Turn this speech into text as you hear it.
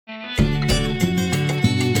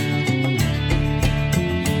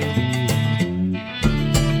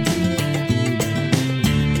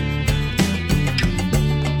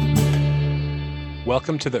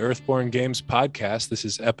Welcome to the Earthborne Games podcast. This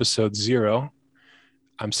is episode 0.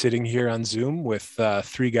 I'm sitting here on Zoom with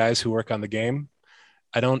 3 guys who work on the game.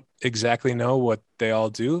 I don't exactly know what they all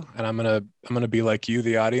do, and I'm gonna be like you,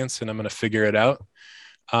 the audience, and I'm gonna figure it out.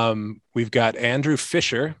 We've got Andrew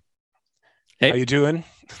Fisher. Hey, how you doing?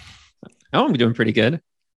 Oh, I'm doing pretty good.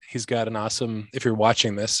 He's got an awesome. If you're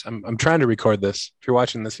watching this, I'm trying to record this. If you're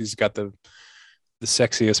watching this, he's got the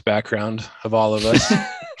sexiest background of all of us.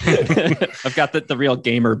 I've got the real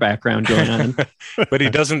gamer background going on. But he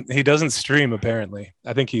doesn't stream, apparently.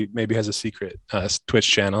 I think he maybe has a secret Twitch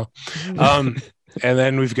channel. And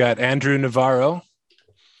then we've got Andrew Navarro.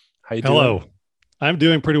 How you doing? Hello. I'm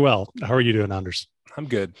doing pretty well. How are you doing, Anders? I'm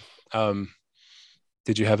good.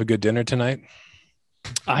 Did you have a good dinner tonight?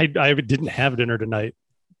 I didn't have dinner tonight.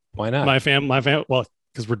 Why not? My fam, well,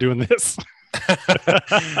 because we're doing this.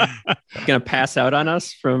 Gonna pass out on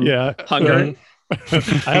us from hunger.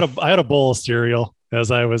 I had a bowl of cereal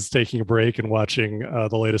as I was taking a break and watching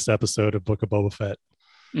the latest episode of Book of Boba Fett.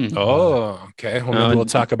 Oh, okay. Well, maybe we'll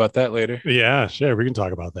talk about that later. Yeah, sure. We can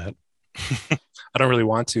talk about that. I don't really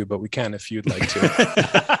want to, but we can if you'd like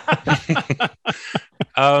to.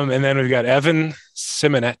 And then we've got Evan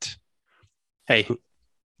Simonet. Hey.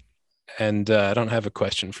 And I don't have a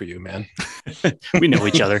question for you, man. We know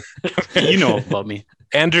each other. You know about me.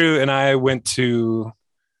 Andrew and I went to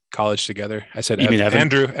college together. I said Evan?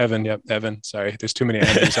 Evan. Yep, Evan. Sorry, there's too many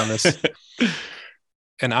Andrews on this.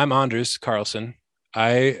 And I'm Anders Carlson.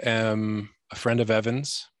 I am a friend of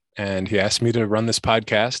Evan's, and he asked me to run this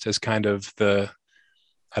podcast as kind of the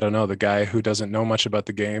guy who doesn't know much about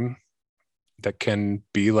the game that can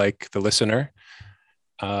be like the listener,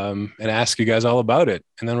 and ask you guys all about it.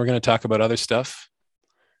 And then we're going to talk about other stuff,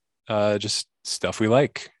 just stuff we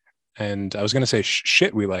like. And I was going to say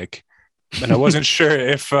shit we like, and I wasn't sure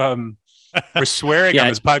if we're swearing on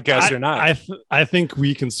this podcast or not. I think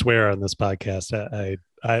we can swear on this podcast.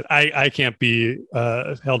 I can't be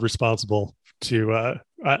held responsible to.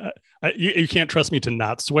 You can't trust me to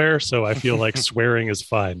not swear, so I feel like swearing is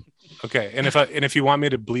fine. Okay, and if you want me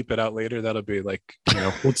to bleep it out later, that'll be like,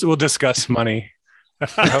 we'll discuss money.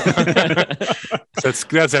 That's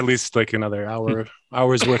at least like another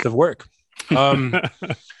hour's worth of work.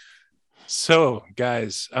 So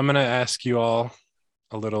guys, I'm gonna ask you all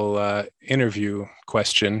a little interview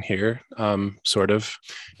question here, sort of.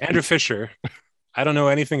 Andrew Fisher, I don't know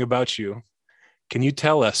anything about you. Can you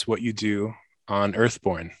tell us what you do on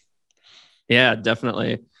Earthborne? Yeah,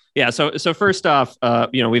 definitely. Yeah. So first off,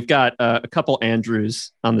 we've got a couple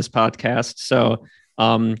Andrews on this podcast. So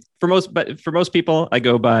for most people, I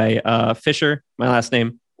go by Fisher, my last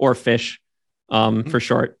name, or Fish for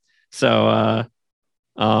short. So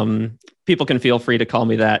people can feel free to call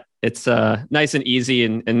me that. It's nice and easy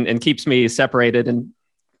and keeps me separated and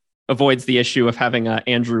avoids the issue of having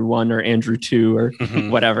Andrew 1 or Andrew 2 or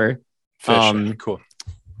whatever. Fish, cool.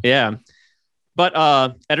 Yeah. But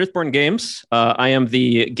at Earthborne Games, I am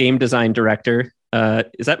the game design director.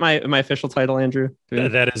 Is that my official title, Andrew?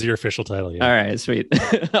 That is your official title. Yeah. All right, sweet.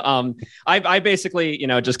 I basically,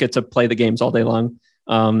 just get to play the games all day long.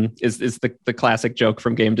 Is the classic joke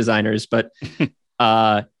from game designers, but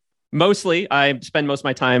mostly I spend most of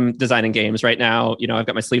my time designing games. Right now, I've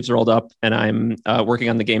got my sleeves rolled up and I'm working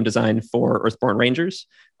on the game design for Earthborne Rangers.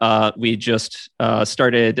 We just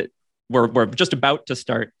started. We're just about to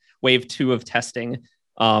start wave 2 of testing.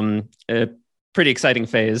 A pretty exciting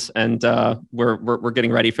phase, and we're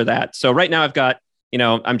getting ready for that. So right now I've got,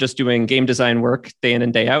 I'm just doing game design work day in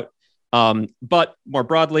and day out. But more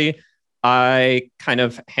broadly, I kind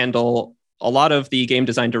of handle a lot of the game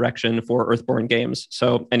design direction for Earthborne Games.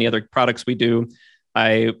 So any other products we do,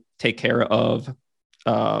 I take care of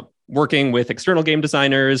working with external game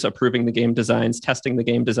designers, approving the game designs, testing the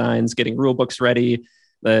game designs, getting rule books ready,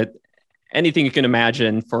 anything you can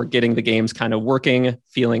imagine for getting the games kind of working,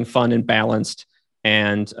 feeling fun and balanced,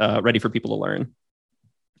 and ready for people to learn.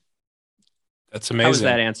 That's amazing. How was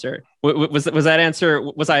that answer? Was that answer?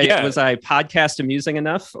 Was I podcast amusing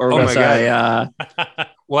enough, or was I?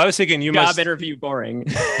 Well, I was thinking you job interview boring.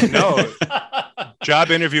 No,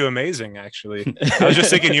 job interview amazing. Actually, I was just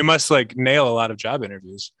thinking you must like nail a lot of job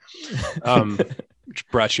interviews, which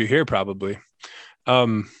brought you here probably.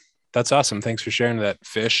 That's awesome. Thanks for sharing that,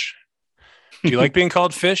 Fish. Do you like being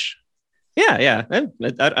called Fish? Yeah.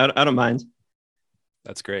 I don't mind.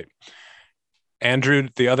 That's great. Andrew,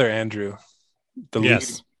 the other Andrew, the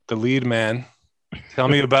lead man. Tell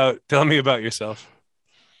me about yourself.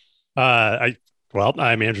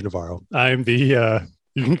 I'm Andrew Navarro. I'm the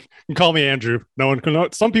you can call me Andrew. No one can know.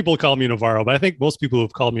 Some people call me Navarro, but I think most people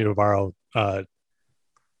who've called me Navarro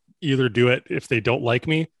either do it if they don't like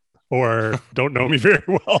me or don't know me very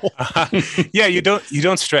well. Yeah, you don't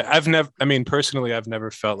stress. Personally, I've never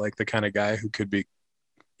felt like the kind of guy who could be,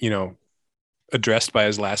 addressed by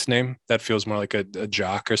his last name. That feels more like a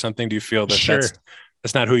jock or something. Do you feel that Sure.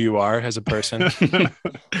 that's not who you are as a person?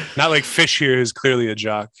 Not like Fish here, who's clearly a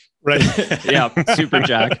jock. Right. Yeah, super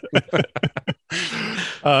jack.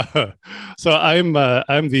 So I'm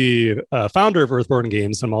the founder of Earthborne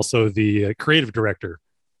Games. I'm also the creative director.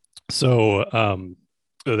 So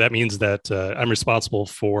that means that I'm responsible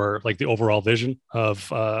for like the overall vision of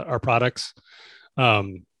our products.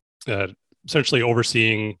 Essentially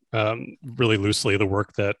overseeing really loosely the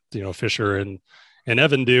work that Fisher and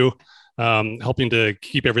Evan do, helping to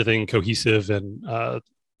keep everything cohesive and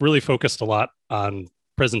really focused a lot on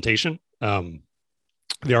presentation, the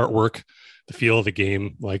artwork, the feel of the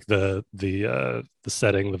game, like the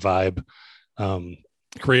setting, the vibe.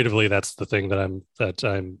 Creatively, that's the thing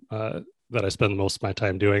that I spend most of my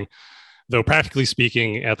time doing. Though practically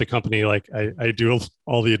speaking, at the company, like I do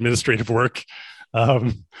all the administrative work.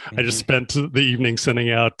 I just spent the evening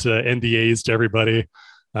sending out NDAs to everybody.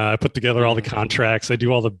 I put together all the contracts. I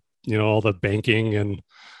do all the banking, and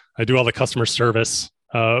I do all the customer service.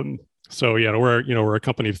 So we're a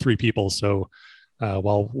company of 3 people. So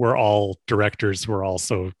while we're all directors, we're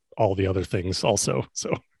also all the other things also.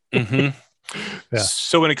 So yeah.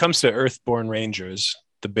 So when it comes to Earthborne Rangers,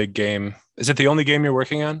 the big game, is it the only game you're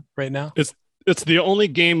working on right now? It's the only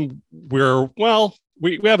game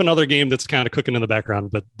we have another game that's kind of cooking in the background,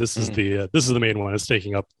 but this is the main one. It's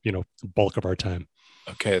taking up the bulk of our time.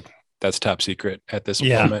 Okay, that's top secret at this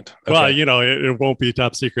moment. Okay. Well, it won't be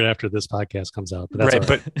top secret after this podcast comes out. But that's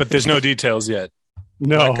right. But there's no details yet.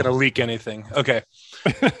 No, I'm not going to leak anything. Okay.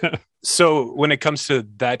 So when it comes to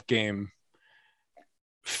that game,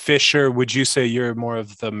 Fisher, would you say you're more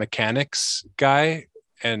of the mechanics guy,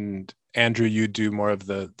 and Andrew, you do more of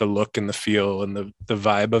the look and the feel and the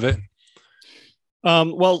vibe of it?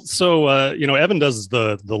 Evan does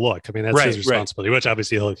the look. I mean, that's his responsibility, which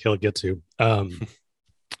obviously he'll get to.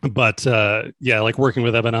 But like working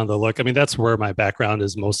with Evan on the look. I mean, that's where my background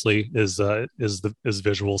is mostly is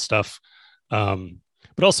visual stuff,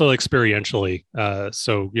 but also experientially.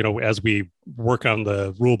 So as we work on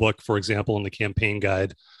the rule book, for example, in the campaign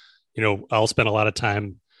guide, I'll spend a lot of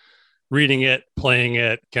time reading it, playing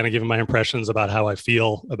it, kind of giving my impressions about how I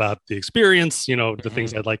feel about the experience, the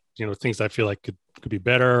things I'd like, things I feel like could be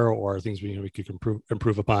better, or things we could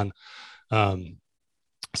improve upon,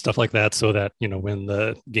 stuff like that. So that, when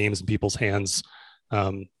the game's in people's hands,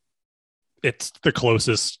 it's the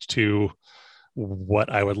closest to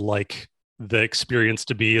what I would like the experience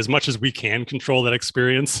to be, as much as we can control that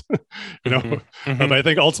experience. But I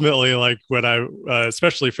think ultimately, like when I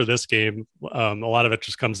especially for this game, a lot of it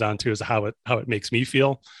just comes down to is how it makes me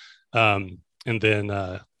feel, and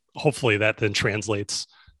then hopefully that then translates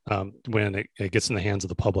when it gets in the hands of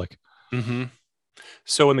the public.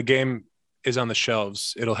 So when the game is on the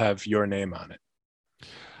shelves, it'll have your name on it.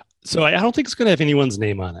 So I don't think it's going to have anyone's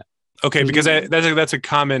name on it. Okay, because that's a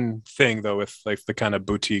common thing though with like the kind of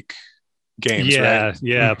boutique games.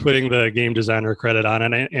 Yeah, putting the game designer credit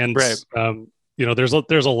on it, and right.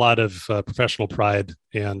 There's a lot of professional pride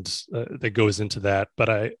and that goes into that. But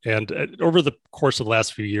over the course of the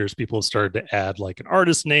last few years, people have started to add like an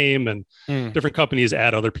artist name, and different companies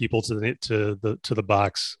add other people to the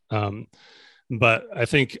box. But I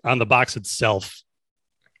think on the box itself,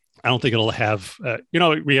 I don't think it'll have,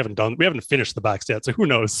 we haven't finished the box yet, so who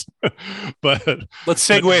knows? But let's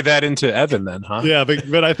segue that into Evan then, huh? Yeah,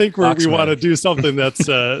 but I think we want to do something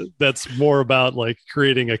that's more about like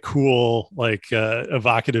creating a cool, like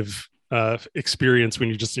evocative experience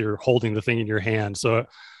when you're holding the thing in your hand. So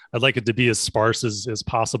I'd like it to be as sparse as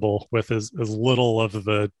possible, with as little of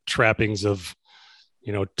the trappings of,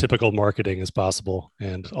 typical marketing as possible,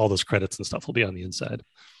 and all those credits and stuff will be on the inside.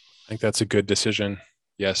 I think that's a good decision.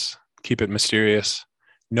 Yes, keep it mysterious.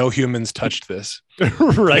 No humans touched this.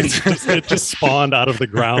 Right. It just spawned out of the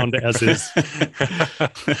ground as is.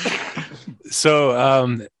 So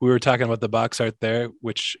we were talking about the box art there,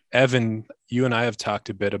 which Evan, you and I have talked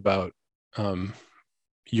a bit about.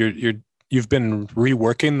 You've been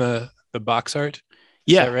reworking the box art.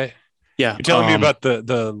 Yeah. Is that right? Yeah. You're telling me about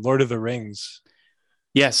the Lord of the Rings.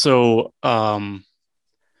 Yeah. So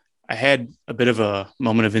I had a bit of a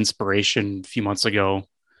moment of inspiration a few months ago,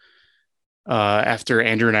 after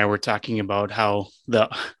Andrew and I were talking about how the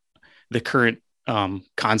current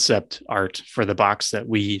concept art for the box that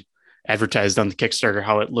we advertised on the Kickstarter,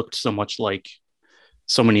 how it looked so much like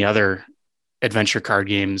so many other adventure card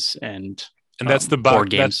games and that's the board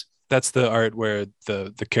games. That's the art where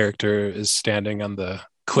the character is standing on the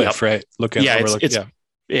cliff, right? Looking. Yeah,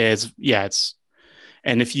 it's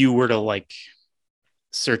and if you were to like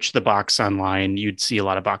search the box online, you'd see a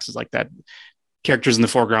lot of boxes like that. Characters in the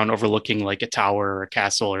foreground overlooking like a tower or a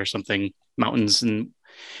castle or something, mountains, and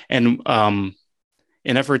in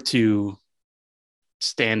effort to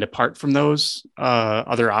stand apart from those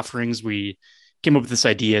other offerings, we came up with this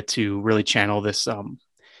idea to really channel this.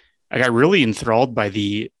 I got really enthralled by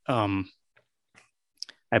the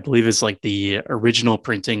I believe is like the original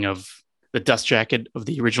printing of the dust jacket of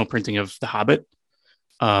the original printing of The Hobbit.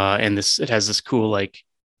 And it has this cool like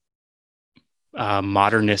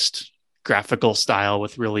modernist graphical style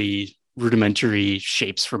with really rudimentary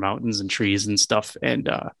shapes for mountains and trees and stuff. And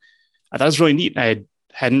I thought it was really neat. I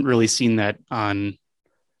hadn't really seen that on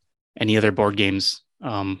any other board games.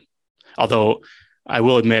 Although I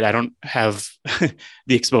will admit I don't have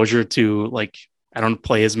the exposure to like, I don't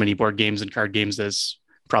play as many board games and card games as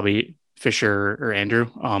probably Fisher or Andrew.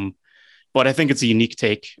 But I think it's a unique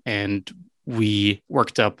take, and we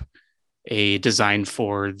worked up a design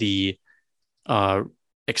for the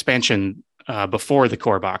expansion before the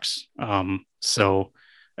core box. So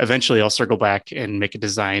eventually I'll circle back and make a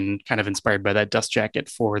design kind of inspired by that dust jacket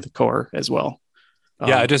for the core as well.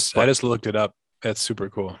 Yeah, I just looked it up. It's super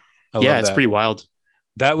cool. I love it's that. pretty wild.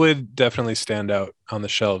 That would definitely stand out on the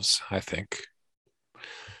shelves, I think.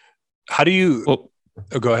 How do you... Oh,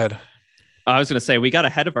 go ahead. I was going to say, we got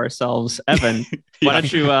ahead of ourselves. Evan, why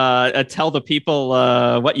don't you tell the people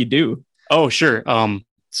what you do? Oh, sure.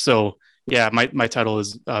 So yeah, my title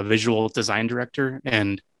is visual design director.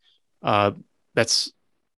 And I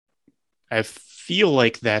feel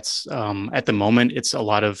like that's at the moment, it's a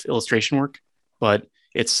lot of illustration work, but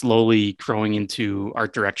it's slowly growing into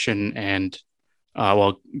art direction. And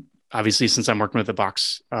obviously since I'm working with the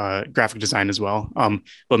box, graphic design as well.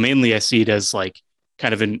 But mainly I see it as like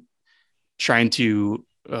kind of in trying to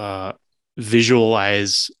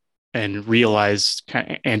visualize and realize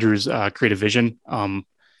Andrew's creative vision,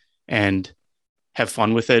 and have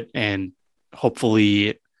fun with it, and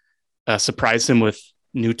hopefully surprise him with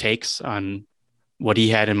new takes on what he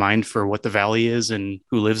had in mind for what the valley is and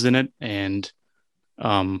who lives in it. And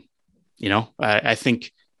I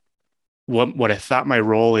think what I thought my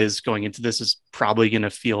role is going into this is probably going to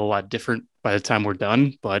feel a lot different by the time we're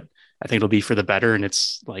done, but I think it'll be for the better, and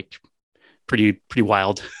it's like pretty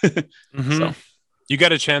wild. Mm-hmm. So you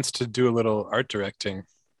got a chance to do a little art directing.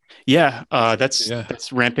 Yeah,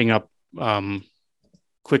 that's ramping up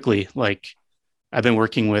quickly. Like I've been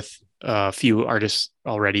working with a few artists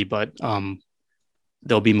already, but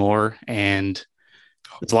there'll be more, and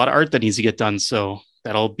there's a lot of art that needs to get done. So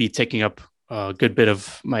that'll be taking up a good bit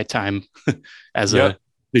of my time as a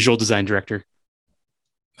visual design director.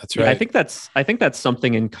 That's right. I think that's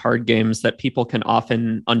something in card games that people can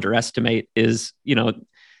often underestimate is,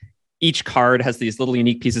 each card has these little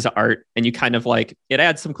unique pieces of art, and you kind of like, it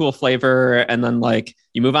adds some cool flavor, and then like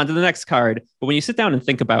you move on to the next card. But when you sit down and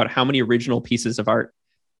think about how many original pieces of art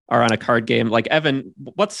are on a card game, like Evan,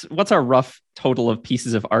 what's our rough total of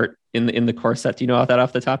pieces of art in the core set? Do you know that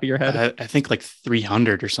off the top of your head? I think like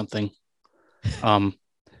 300 or something.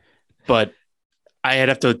 But I'd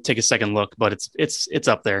have to take a second look, but it's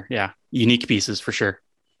up there. Yeah. Unique pieces for sure.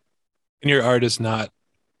 And your art is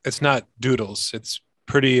it's not doodles. It's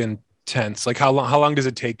pretty intense. Like how long does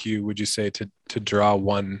it take you, would you say, to draw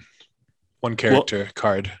one character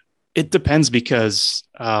card? It depends, because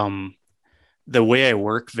the way I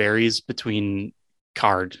work varies between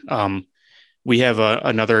card. We have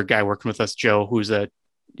another guy working with us, Joe,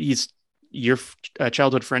 he's your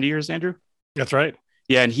childhood friend of yours, Andrew? That's right.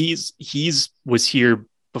 Yeah, and he's was here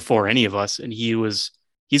before any of us, and he's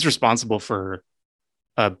responsible for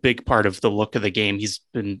a big part of the look of the game.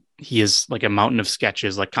 He is like a mountain of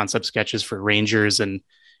sketches, like concept sketches for rangers and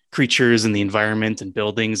creatures and the environment and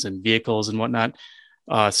buildings and vehicles and whatnot.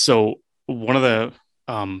 So one of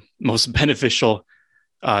the most beneficial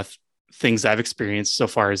things I've experienced so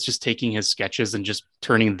far is just taking his sketches and just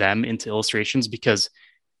turning them into illustrations, because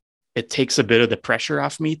it takes a bit of the pressure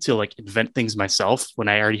off me to like invent things myself when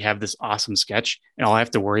I already have this awesome sketch, and all I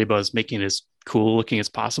have to worry about is making it as cool looking as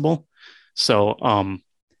possible. So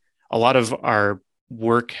a lot of our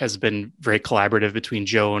work has been very collaborative between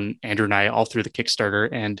Joe and Andrew and I all through the Kickstarter.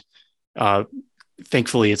 And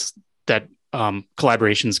thankfully it's that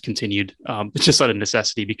collaboration's continued. It's just out of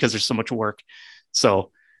necessity because there's so much work.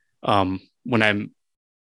 So when I'm,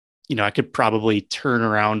 I could probably turn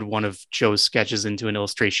around one of Joe's sketches into an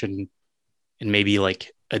illustration in maybe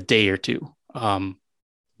like a day or two,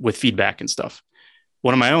 with feedback and stuff.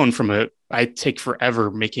 One of my own I take forever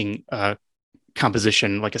making a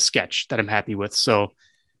composition, like a sketch that I'm happy with. So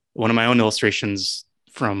one of my own illustrations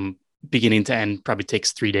from beginning to end probably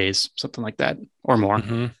takes 3 days, something like that, or more.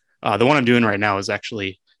 Mm-hmm. The one I'm doing right now is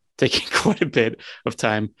actually taking quite a bit of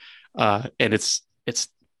time, and it's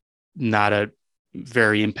not a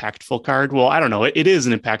very impactful card. Well, I don't know. It is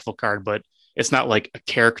an impactful card, but it's not like a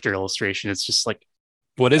character illustration. It's just like,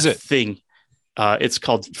 what is it? Thing. It's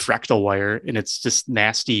called fractal wire, and it's just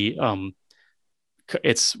nasty.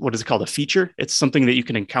 It's, what is it called? A feature. It's something that you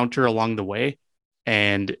can encounter along the way,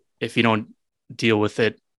 and if you don't deal with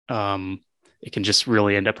it, it can just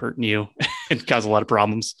really end up hurting you and cause a lot of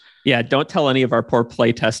problems. Yeah, don't tell any of our poor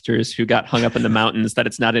play testers who got hung up in the mountains that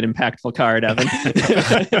it's not an impactful card, Evan.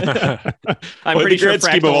 I'm pretty sure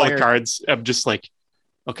scheme of all wire... the cards, I'm just like,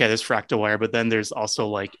 okay, there's fractal wire, but then there's also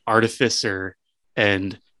like artificer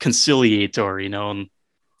and conciliator, and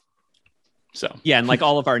so yeah, and like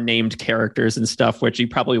all of our named characters and stuff, which you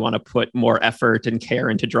probably want to put more effort and care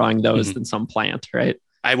into drawing those than some plant, right?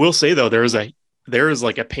 I will say though, there is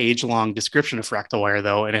like a page-long description of fractal wire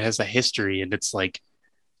though, and it has a history, and it's like,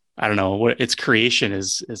 I don't know, what its creation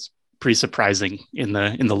is pretty surprising in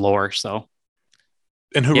the lore. So,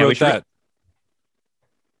 and who wrote that?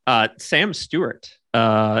 Sam Stewart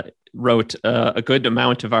wrote a good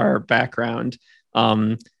amount of our background.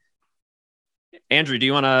 Andrew, do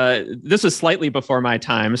you want to? This is slightly before my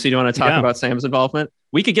time, so you want to talk about Sam's involvement?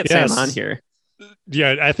 We could get Sam on here.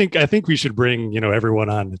 Yeah, I think we should bring everyone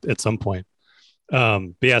on at some point.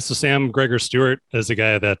 But yeah, so Sam Gregor Stewart is a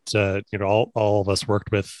guy that all of us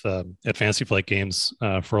worked with at Fantasy Flight Games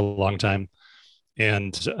for a long time,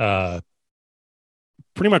 and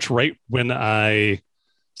pretty much right when I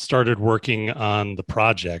started working on the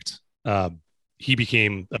project, he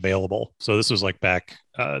became available. So this was like back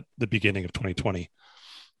the beginning of 2020,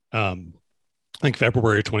 I think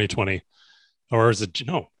February 2020, or is it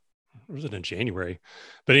in January?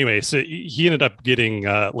 But anyway, so he ended up getting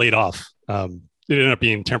laid off. It ended up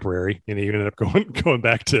being temporary, and he ended up going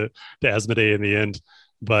back to Asmodee in the end.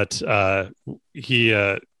 But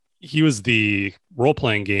he was the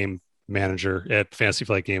role-playing game manager at Fantasy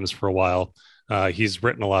Flight Games for a while. He's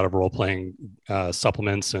written a lot of role-playing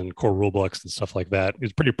supplements and core rule books and stuff like that.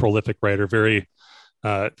 He's a pretty prolific writer, very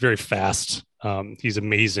fast. He's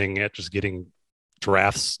amazing at just getting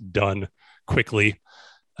drafts done quickly.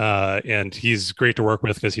 And he's great to work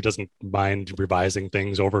with because he doesn't mind revising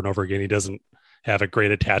things over and over again. He doesn't have a great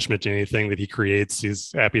attachment to anything that he creates.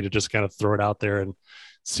 He's happy to just kind of throw it out there and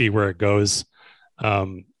see where it goes.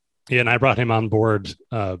 And I brought him on board.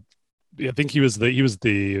 I think he was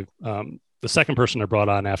the second person I brought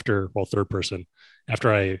on third person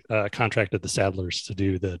after I contracted the Sadlers to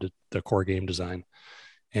do the core game design.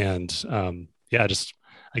 And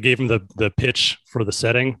I gave him the pitch for the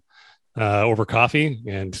setting over coffee,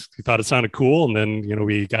 and he thought it sounded cool. And then,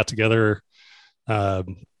 we got together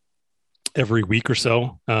every week or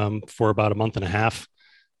so for about a month and a half,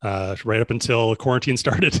 right up until quarantine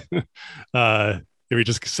started. We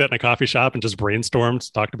just sat in a coffee shop and just brainstormed,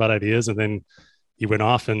 talked about ideas, and then he went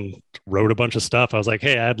off and wrote a bunch of stuff. I was like,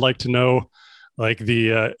 hey, I'd like to know like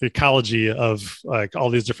the ecology of like all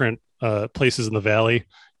these different places in the valley.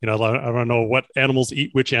 I want to know what animals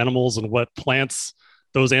eat which animals and what plants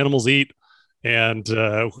those animals eat, and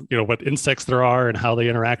what insects there are and how they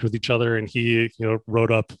interact with each other. And he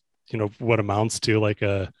wrote up what amounts to like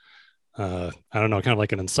a I don't know, kind of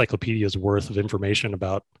like an encyclopedia's worth of information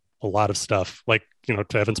about a lot of stuff. Like to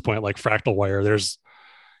Evan's point, like fractal wire, there's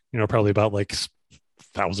probably about like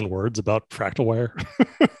 1,000 words about fractal wire.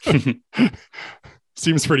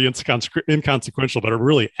 Seems pretty inconsequential, but it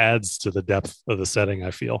really adds to the depth of the setting,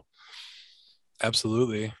 I feel.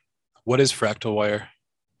 Absolutely. What is fractal wire?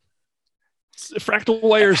 Fractal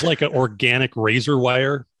wire is like an organic razor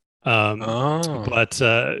wire, but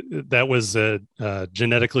that was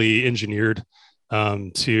genetically engineered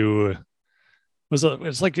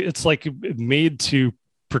it's like made to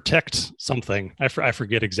protect something. I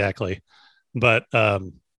forget exactly, but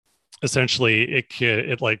essentially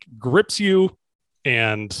it like grips you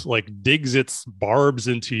and like digs its barbs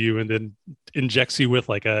into you and then injects you with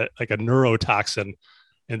like a neurotoxin,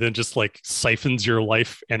 and then just like siphons your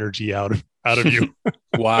life energy out of you.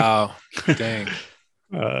 Wow. Dang.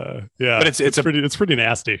 Yeah, but it's pretty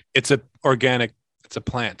nasty. It's a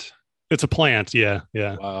plant. It's a plant. Yeah.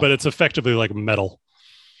 Wow. But it's effectively like metal.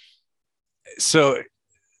 So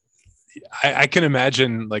I can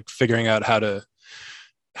imagine like figuring out how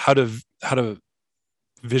to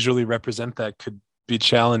visually represent that could be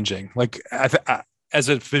challenging. Like as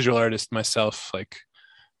a visual artist myself, like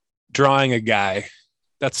drawing a guy,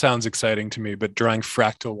 that sounds exciting to me, but drawing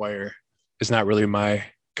fractal wire is not really my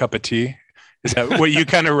cup of tea. Is that what you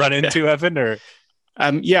kind of run into, Evan? Or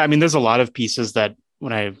yeah, I mean, there's a lot of pieces that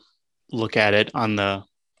when I look at it on the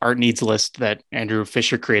art needs list that Andrew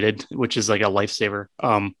Fisher created, which is like a lifesaver.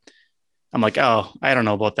 I'm like, oh, I don't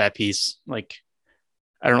know about that piece. Like,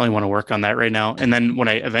 I don't really want to work on that right now. And then when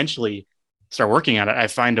I eventually start working on it, I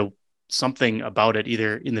find something about it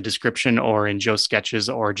either in the description or in Joe's sketches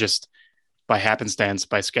or just by happenstance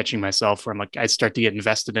by sketching myself, where I'm like, I start to get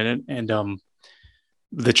invested in it. And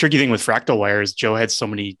the tricky thing with fractal wire is Joe had so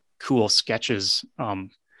many cool sketches,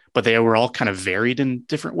 but they were all kind of varied in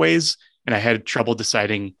different ways. And I had trouble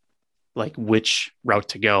deciding like which route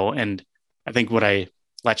to go. And I think what I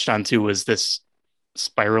latched onto was this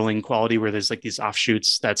spiraling quality where there's like these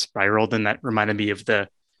offshoots that spiraled, and that reminded me of the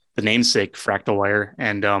namesake fractal wire.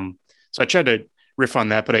 And so I tried to riff on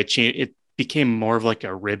that, but it became more of like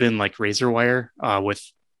a ribbon, like razor wire with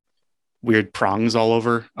weird prongs all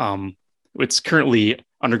over. It's currently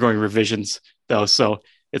undergoing revisions though, so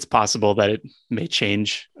it's possible that it may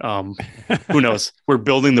change. Who knows? We're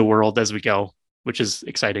building the world as we go, which is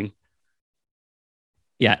exciting.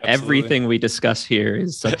 Yeah, Absolutely. Everything we discuss here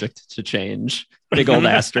is subject to change. Big old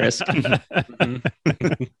asterisk.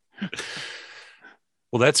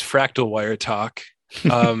 Well, that's fractal wire talk.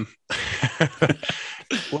 I'm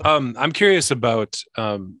curious about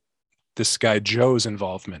this guy Joe's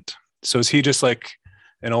involvement. So is he just like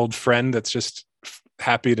an old friend that's just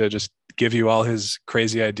happy to just give you all his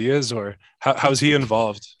crazy ideas, or how's he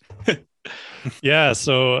involved? Yeah.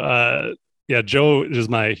 So Joe is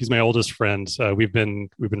he's my oldest friend. We've been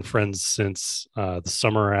friends since the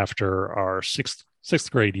summer after our sixth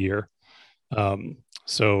grade year.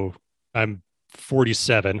 So I'm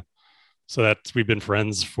 47. So we've been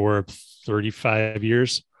friends for 35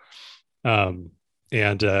 years. Like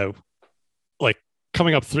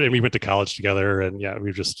coming up through, and we went to college together, and yeah,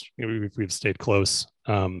 we've stayed close.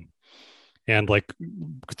 And like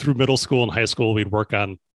through middle school and high school, we'd work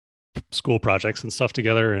on school projects and stuff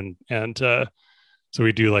together. And so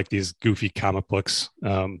we do like these goofy comic books.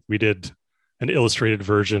 We did an illustrated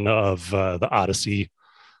version of the Odyssey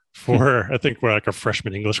for, I think we're like a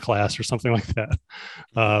freshman English class or something like that.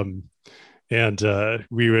 And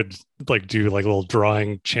we would like do like little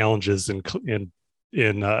drawing challenges or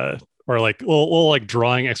like little like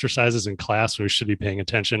drawing exercises in class when we should be paying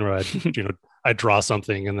attention, where I'd draw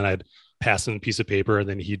something and then I'd pass him a piece of paper, and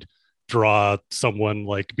then he'd draw someone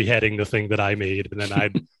like beheading the thing that I made, and then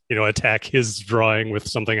I'd attack his drawing with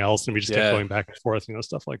something else, and we just kept going back and forth,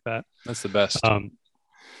 stuff like that. That's the best.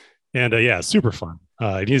 Yeah, super fun.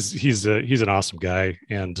 He's an awesome guy,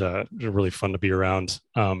 and really fun to be around.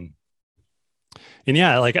 And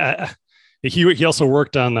yeah, like he also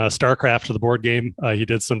worked on StarCraft, the board game. He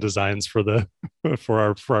did some designs for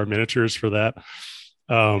our miniatures for that.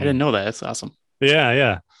 I didn't know that. That's awesome.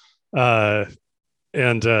 Yeah. So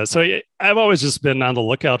I've always just been on the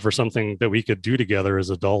lookout for something that we could do together as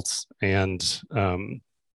adults. And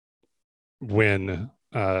when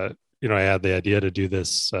I had the idea to do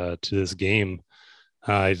this game,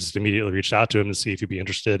 I just immediately reached out to him to see if he'd be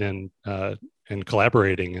interested in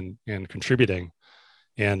collaborating and contributing.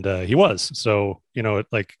 And he was. So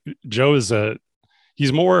like Joe is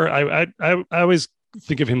he's more. I always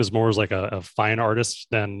think of him as more as like a fine artist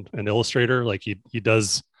than an illustrator. Like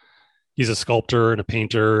he's a sculptor and a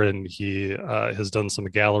painter, and he has done some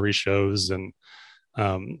gallery shows, and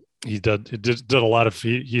he's done a lot of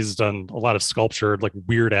sculpture, like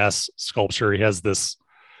weird ass sculpture. He has this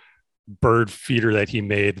bird feeder that he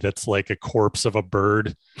made that's like a corpse of a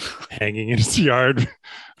bird hanging in his yard.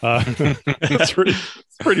 It's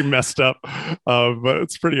pretty messed up, but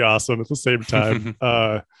it's pretty awesome at the same time.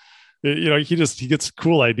 He gets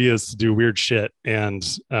cool ideas to do weird shit, and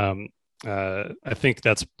I think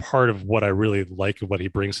that's part of what I really like what he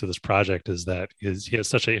brings to this project, is that he has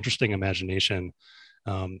such an interesting imagination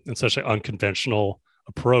and such an unconventional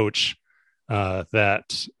approach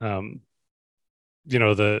that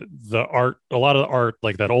the art, a lot of the art,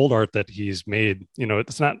 like that old art that he's made,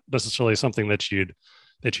 it's not necessarily something that you'd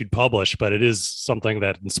publish, but it is something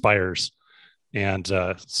that inspires. And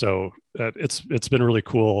so it's been really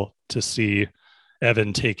cool to see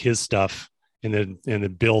Evan take his stuff and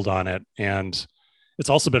then build on it. And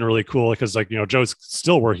it's also been really cool because Joe's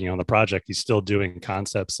still working on the project. He's still doing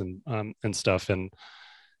concepts and stuff. And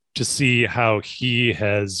to see how he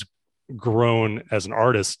has grown as an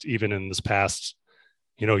artist, even in this past,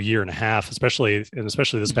 year and a half, especially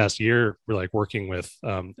this past year, we're like working with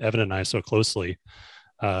Evan and I so closely.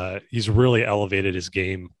 He's really elevated his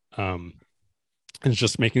game and is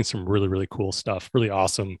just making some really, really cool stuff, really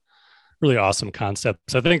awesome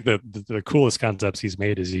concepts. I think the coolest concepts he's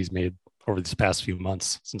made over these past few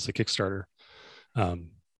months since the Kickstarter.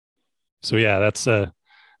 So yeah, that's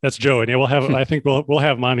That's Joe, and yeah, we'll have. I think we'll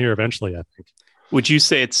have him on here eventually. I think. Would you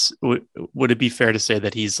say would it be fair to say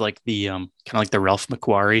that he's like the kind of like the Ralph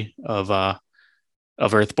McQuarrie of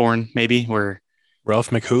Earthborne, maybe? Where Ralph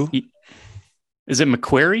McWho? Is it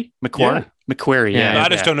McQuarrie? Yeah. McQuarrie. Yeah. No, I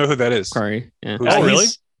just don't know who that is. Quarry. Yeah. Oh, really?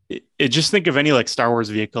 Just think of any like Star Wars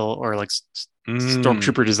vehicle or like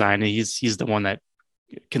Stormtrooper design. He's the one that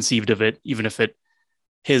conceived of it, even if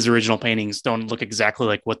his original paintings don't look exactly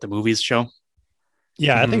like what the movies show.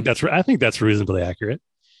 Yeah, I think that's reasonably accurate.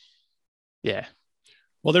 Yeah.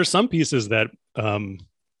 Well, there's some pieces that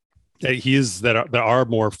that are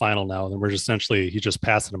more final now, and we're essentially he's just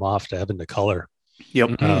passing them off to Evan to color.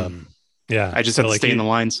 Yep. Yeah, I just have to stay in the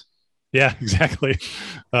lines. Yeah, exactly.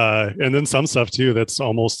 And then some stuff too that's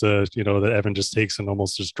almost that Evan just takes and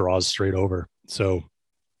almost just draws straight over. So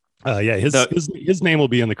yeah, his name will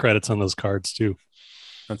be in the credits on those cards too.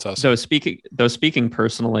 That's awesome. So speaking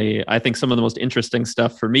personally, I think some of the most interesting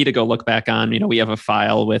stuff for me to go look back on, we have a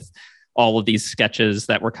file with all of these sketches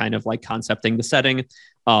that were kind of like concepting the setting.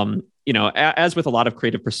 As with a lot of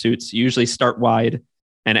creative pursuits, you usually start wide,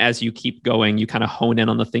 and as you keep going, you kind of hone in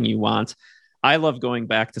on the thing you want. I love going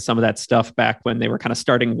back to some of that stuff back when they were kind of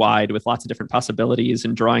starting wide with lots of different possibilities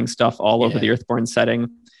and drawing stuff all over the Earthborne setting.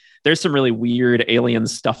 There's some really weird alien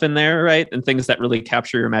stuff in there, right? And things that really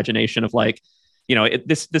capture your imagination of like,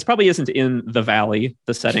 this probably isn't in the Valley,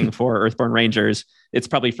 the setting for Earthborne Rangers. It's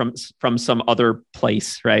probably from some other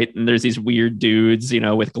place, right? And there's these weird dudes,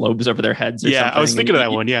 with globes over their heads. Or something. I was thinking of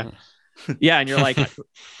that one. Yeah. Yeah. And you're like,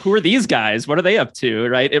 who are these guys? What are they up to?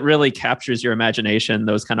 Right. It really captures your imagination.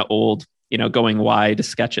 Those kind of old, going wide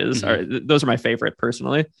sketches those are my favorite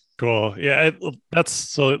personally. Cool. Yeah. That's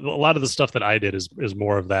so a lot of the stuff that I did is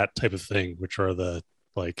more of that type of thing, which are the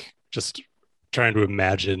like just trying to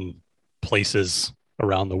imagine places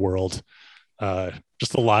around the world.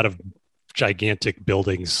 Just a lot of gigantic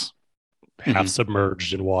buildings half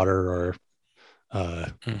submerged in water or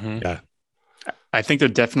yeah. I think there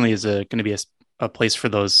definitely is going to be a place for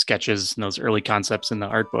those sketches and those early concepts in the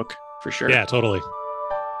art book for sure. Yeah, totally.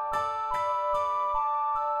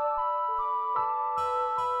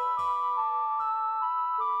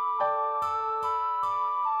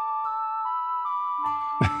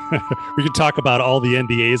 We could talk about all the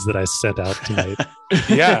NDAs that I sent out tonight.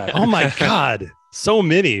 Yeah. Oh my God. So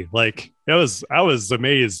many. Like I was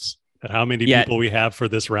amazed at how many people we have for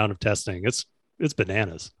this round of testing. It's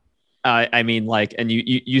bananas. I mean, like, and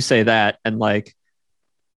you say that, and like,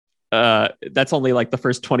 that's only like the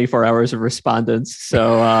first 24 hours of respondents.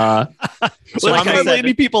 So, so like how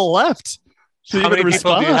many people left? How many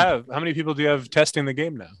people do you have? How many people do you have testing the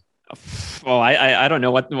game now? Oh, I don't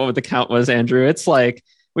know what the count was, Andrew. It's like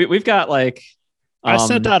we've got like I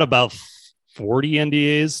sent out about 40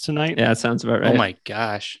 NDAs tonight. Yeah, that sounds about right. Oh my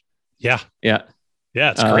gosh. Yeah.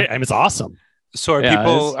 It's great. I mean, it's awesome. So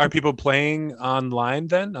are people playing online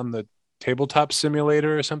then on the tabletop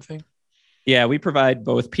simulator or something? Yeah, we provide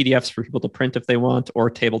both PDFs for people to print if they want, or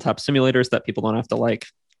tabletop simulators that people don't have to like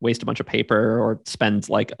waste a bunch of paper or spend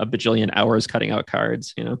like a bajillion hours cutting out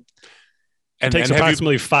cards, And it takes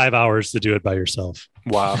approximately 5 hours to do it by yourself.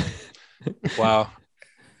 Wow. Wow.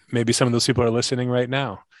 Maybe some of those people are listening right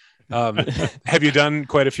now. Have you done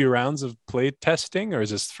quite a few rounds of play testing, or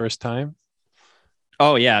is this the first time?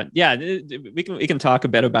 Oh yeah. We can talk a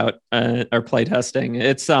bit about our play testing.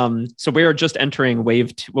 It's so we are just entering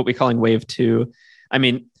wave 2, what we're calling wave 2. I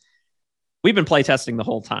mean, we've been play testing the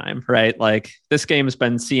whole time, right? Like this game's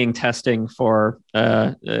been seeing testing for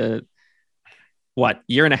year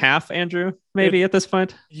and a half, Andrew? Maybe at this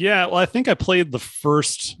point. Yeah. Well, I think I played the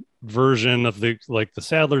first version of the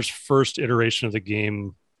Sadler's first iteration of the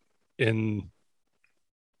game in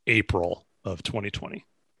April of 2020.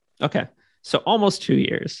 Okay. So almost 2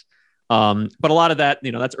 years. But a lot of that,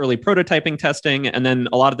 that's early prototyping testing. And then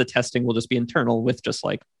a lot of the testing will just be internal with just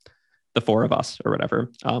like the 4 of us or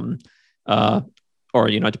whatever. Or,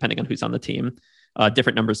 depending on who's on the team,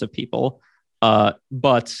 different numbers of people.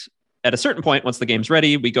 But at a certain point, once the game's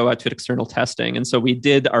ready, we go out to external testing. And so we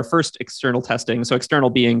did our first external testing. So external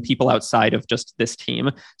being people outside of just this team.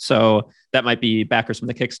 So that might be backers from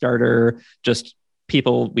the Kickstarter, just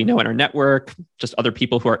people we know in our network, just other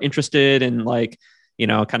people who are interested in like,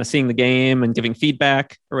 kind of seeing the game and giving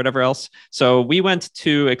feedback or whatever else. So we went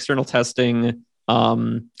to external testing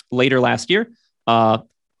later last year. And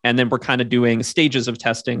then we're kind of doing stages of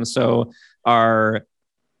testing. So our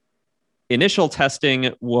initial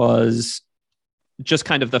testing was just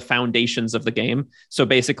kind of the foundations of the game. So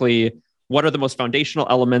basically, what are the most foundational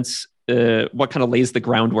elements? What kind of lays the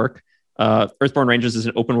groundwork? Earthborne Rangers is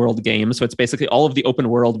an open world game. So it's basically all of the open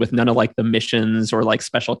world with none of like the missions or like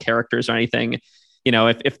special characters or anything.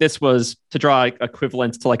 if this was to draw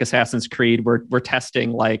equivalent to like Assassin's Creed, we're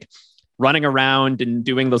testing like running around and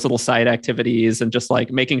doing those little side activities and just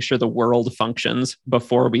like making sure the world functions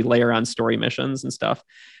before we layer on story missions and stuff.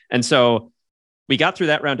 And so we got through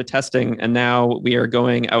that round of testing, and now we are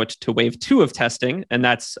going out to wave 2 of testing. And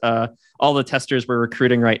that's all the testers we're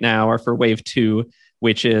recruiting right now are for wave 2,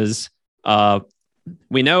 which is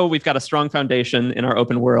we know we've got a strong foundation in our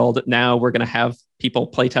open world. Now we're going to have people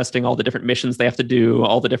play testing all the different missions they have to do,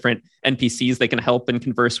 all the different NPCs they can help and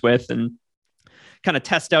converse with, and kind of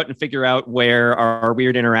test out and figure out where our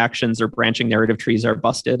weird interactions or branching narrative trees are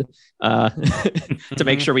busted to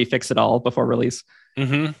make sure we fix it all before release.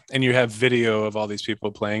 Mm-hmm. And you have video of all these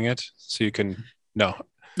people playing it, so you can no.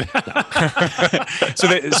 so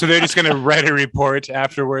they're just going to write a report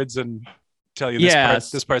afterwards and tell you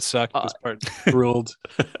this part sucked, this part ruled.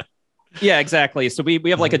 Yeah, exactly. So we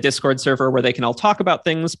have like a Discord server where they can all talk about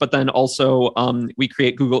things, but then also we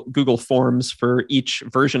create Google Forms for each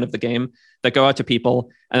version of the game that go out to people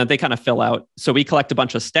and that they kind of fill out. So we collect a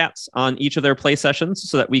bunch of stats on each of their play sessions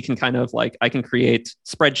so that we can kind of like, I can create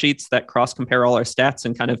spreadsheets that cross compare all our stats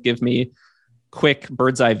and kind of give me quick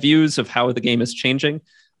bird's eye views of how the game is changing.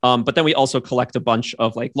 But then we also collect a bunch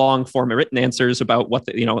of like long form written answers about what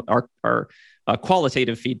our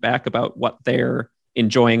qualitative feedback about what they're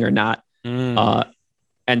enjoying or not.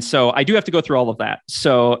 And so I do have to go through all of that.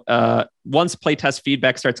 So once playtest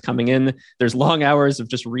feedback starts coming in, there's long hours of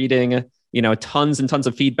just reading, tons and tons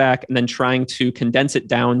of feedback and then trying to condense it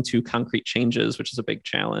down to concrete changes, which is a big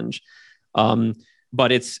challenge.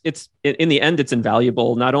 But it's in the end, it's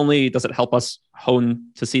invaluable. Not only does it help us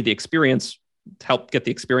hone to see the experience, to help get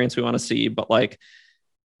the experience we want to see, but like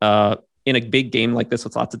in a big game like this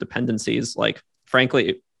with lots of dependencies, like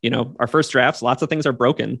frankly, our first drafts, lots of things are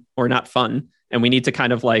broken or not fun. And we need to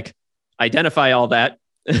kind of like identify all that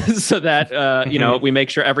so that, we make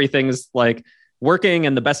sure everything's like working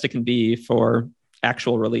and the best it can be for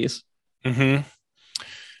actual release. Mm-hmm.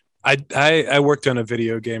 I worked on a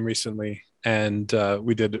video game recently and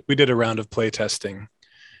we did a round of play testing,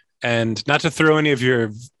 and not to throw any of your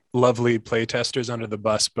lovely play testers under the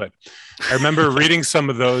bus, but I remember reading some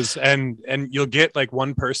of those and you'll get like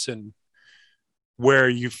one person where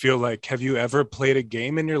you feel like, have you ever played a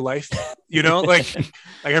game in your life? Like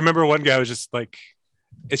I remember one guy was just like,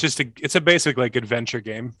 it's a basic like adventure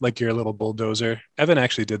game, like you're a little bulldozer. Evan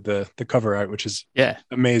actually did the cover art, which is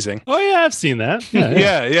amazing. Oh yeah, I've seen that.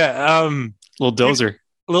 Yeah. Little dozer.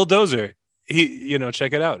 He,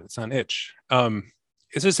 check it out. It's on itch.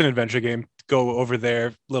 It's just an adventure game. Go over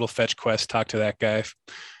there, little fetch quest, talk to that guy,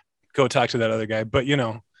 go talk to that other guy. But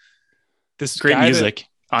this great music.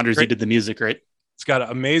 Anders, you did the music, right? It's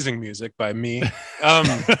got amazing music by me. No,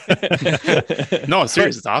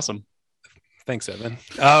 serious, it's awesome. Thanks, Evan.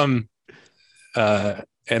 And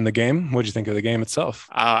the game, what'd you think of the game itself?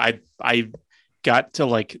 I got to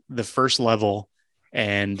like the first level,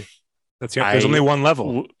 and there's only one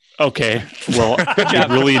level. Okay, well, I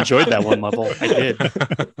really enjoyed that one level. I did.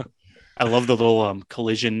 I love the little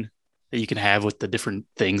collision that you can have with the different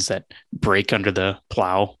things that break under the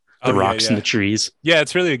plow. The rocks and the trees. Yeah,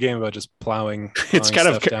 it's really a game about just plowing. It's kind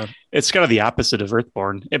of the opposite of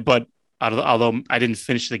Earthborne. But although I didn't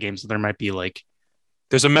finish the game, so there might be like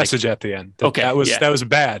there's a message at the end. That was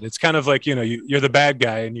bad. It's kind of like you're the bad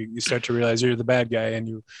guy, and you start to realize you're the bad guy, and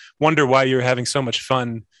you wonder why you're having so much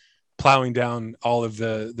fun plowing down all of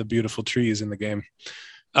the beautiful trees in the game.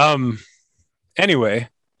 Anyway,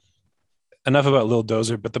 enough about Lil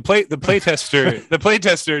Dozer. But the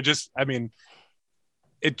playtester just,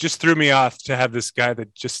 it just threw me off to have this guy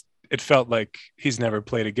that just, it felt like he's never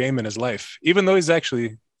played a game in his life, even though he's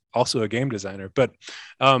actually also a game designer. But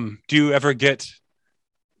do you ever get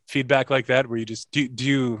feedback like that where you just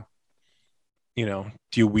do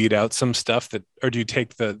you weed out some stuff or do you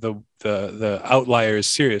take the outliers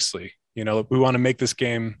seriously? We want to make this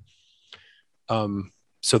game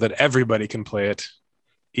so that everybody can play it,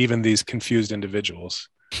 even these confused individuals.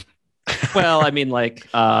 Well,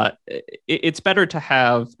 it's better to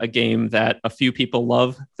have a game that a few people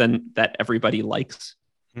love than that everybody likes.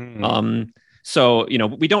 So,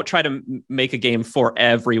 we don't try to make a game for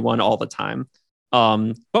everyone all the time.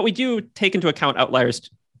 But we do take into account outliers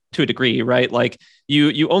to a degree, right? Like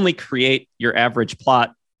you only create your average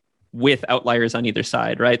plot with outliers on either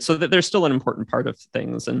side, right? So that they're still an important part of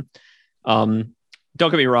things. And don't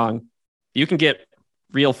get me wrong, you can get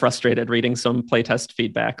real frustrated reading some playtest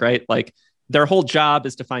feedback, right? Like their whole job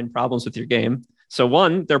is to find problems with your game. So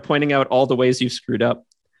one, they're pointing out all the ways you've screwed up.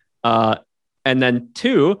 And then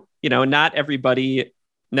two, not everybody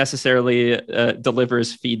necessarily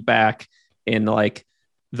delivers feedback in like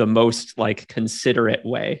the most like considerate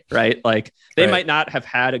way, right? Like they Right. might not have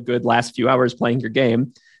had a good last few hours playing your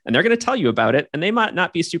game, and they're going to tell you about it, and they might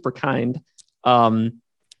not be super kind. And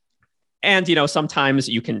sometimes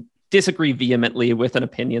you can disagree vehemently with an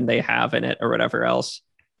opinion they have in it or whatever else.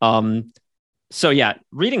 So yeah,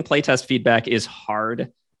 reading playtest feedback is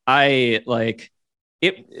hard. I like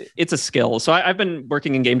it. It's a skill. So I've been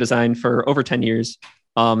working in game design for over 10 years.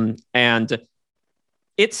 And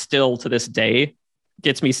it still to this day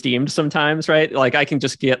gets me steamed sometimes, right? Like I can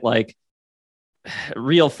just get like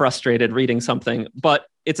real frustrated reading something, but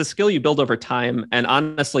it's a skill you build over time. And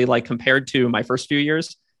honestly, like compared to my first few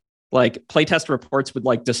years, like playtest reports would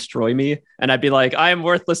like destroy me. And I'd be like, I am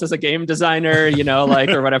worthless as a game designer, like,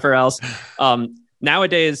 or whatever else.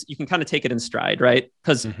 Nowadays, you can kind of take it in stride, right?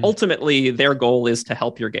 Because ultimately their goal is to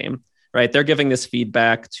help your game, right? They're giving this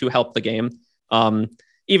feedback to help the game.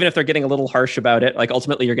 Even if they're getting a little harsh about it, like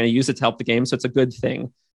ultimately you're going to use it to help the game. So it's a good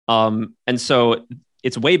thing. And so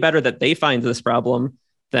it's way better that they find this problem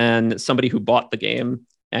than somebody who bought the game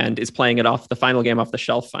and is playing it off the final game off the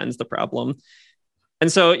shelf finds the problem.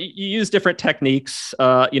 And so you use different techniques,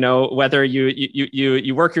 whether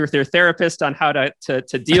you work with your therapist on how to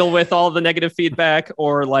deal with all the negative feedback,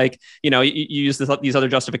 or like, you use these other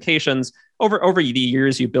justifications. Over the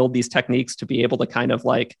years, you build these techniques to be able to kind of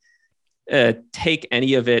like take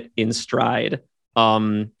any of it in stride.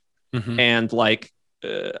 And like,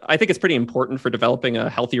 I think it's pretty important for developing a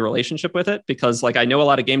healthy relationship with it, because like I know a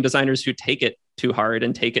lot of game designers who take it too hard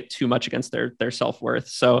and take it too much against their self-worth.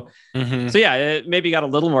 So yeah, it maybe got a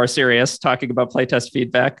little more serious talking about playtest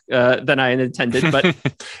feedback than I intended, but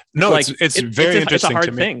no, like, it's very interesting. It's a hard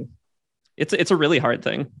to me. thing. It's a really hard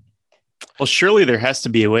thing. Well, surely there has to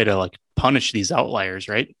be a way to like punish these outliers,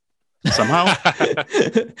 right? Somehow.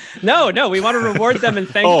 No, we want to reward them and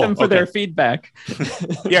thank them for their feedback.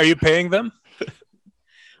 Yeah, are you paying them?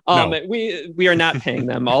 No. We are not paying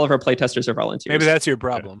them. All of our playtesters are volunteers. Maybe that's your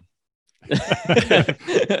problem. Pay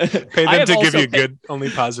them to give you good, only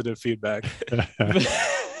positive feedback.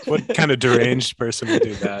 What kind of deranged person would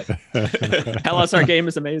do that? Tell us our game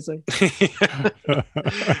is amazing.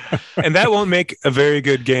 And that won't make a very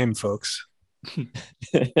good game, folks.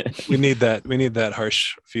 We need that. We need that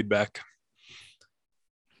harsh feedback.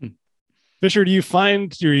 Fisher, do you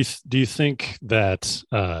think that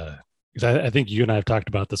I think you and I have talked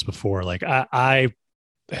about this before. Like I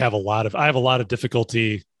have a lot of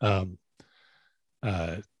difficulty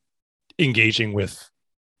engaging with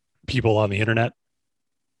people on the internet.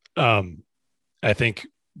 I think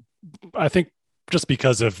just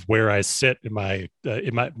because of where I sit in my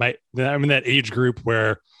I'm in that age group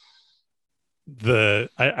where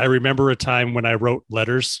I remember a time when I wrote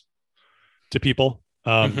letters to people.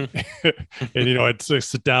 And I'd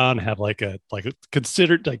sit down, have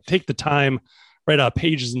take the time, write out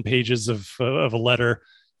pages and pages of a letter,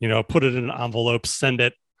 put it in an envelope, send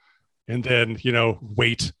it, and then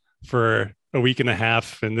wait for a week and a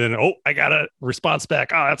half, and then I got a response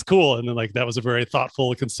back. Oh, that's cool. And then that was a very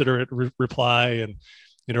thoughtful, considerate reply, and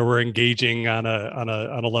we're engaging on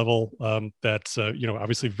a level that's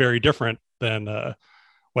obviously very different than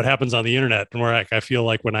what happens on the internet. And where I feel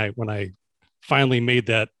like when I finally made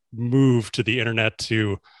that move to the internet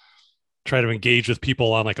to try to engage with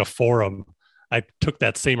people on a forum, I took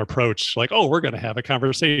that same approach. We're going to have a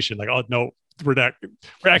conversation. Oh no, we're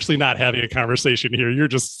actually not having a conversation here. You're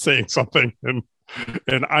just saying something and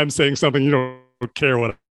I'm saying something. You don't care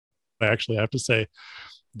what I actually have to say.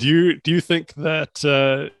 Do you think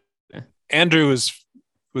that Andrew was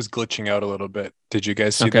glitching out a little bit? Did you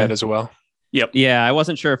guys see that as well? Yep. Yeah, I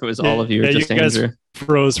wasn't sure if it was all of you or just you guys Andrew.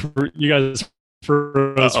 You guys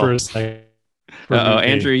froze for a second.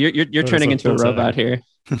 Andrew, you're turning into a robot here.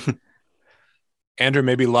 Andrew,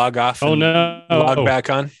 maybe log off. Log back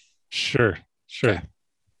on. Sure. Okay.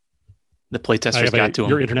 The playtesters got to him.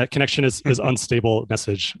 Your internet connection is unstable.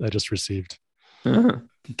 Message I just received.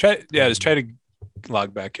 Just try to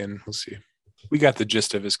log back in. We'll see. We got the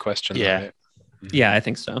gist of his question. Yeah. Right? Yeah, I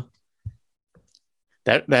think so.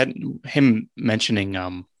 That him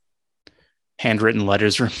mentioning handwritten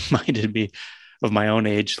letters reminded me of my own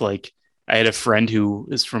age. I had a friend who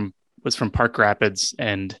was from Park Rapids,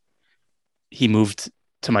 and he moved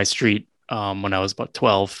to my street when I was about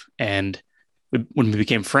 12. And when we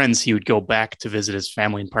became friends, he would go back to visit his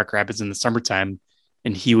family in Park Rapids in the summertime,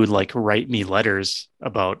 and he would write me letters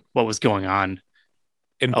about what was going on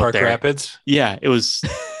in Park Rapids. Yeah, it was.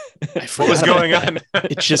 What was going on?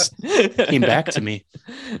 It just came back to me.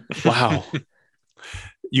 Wow.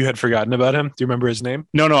 You had forgotten about him? Do you remember his name?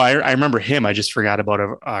 No, I remember him. I just forgot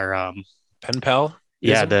about our pen pal.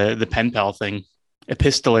 Yeah, the pen pal thing.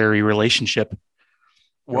 Epistolary relationship.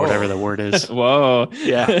 or whatever the word is. Whoa.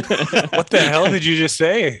 Yeah. What the hell did you just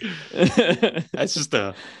say? That's just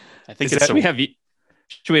I think Is it's that- we have you.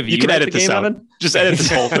 Should we have you can edit this out. Evan? Just edit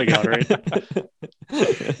this whole thing out, right?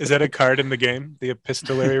 Is that a card in the game? The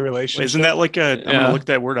epistolary relationship? Isn't that like I'm Yeah. gonna look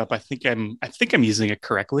that word up. I think I'm using it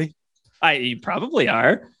correctly. You probably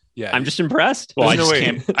are. Yeah. I'm just impressed. Well, There's no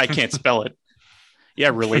way. I can't spell it.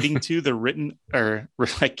 Yeah, relating to the written or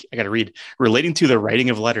like I gotta read. Relating to the writing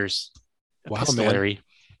of letters. Wow, man. Epistolary.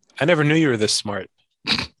 I never knew you were this smart.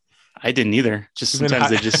 I didn't either. Just Even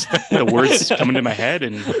sometimes I- they just the words come into my head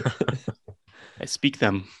and I speak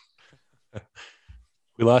them.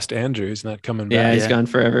 We lost Andrew. He's not coming back. Yeah, he's Yeah. gone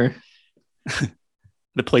forever.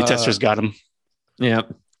 The playtesters got him. Yeah.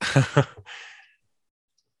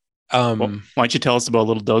 Well, why don't you tell us about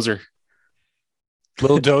Little Dozer?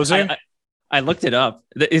 Little Dozer. I looked it up.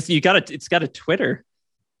 It's got a Twitter.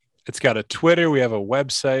 It's got a Twitter. We have a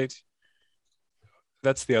website.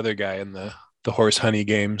 That's the other guy in the Horse Honey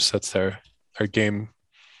Games. That's our game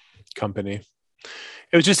company.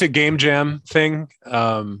 It was just a game jam thing.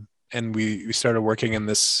 And we started working in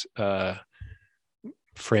this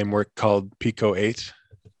framework called Pico 8.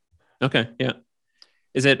 Okay. Yeah.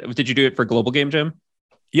 Did you do it for Global Game Jam?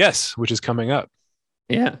 Yes, which is coming up.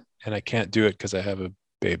 Yeah. And I can't do it because I have a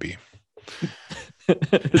baby.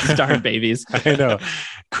 Darn babies. I know.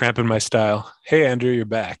 Cramping my style. Hey, Andrew, you're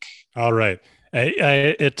back. All right.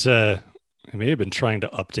 I may have been trying to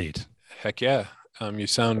update. Heck yeah. You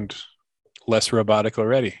sound less robotic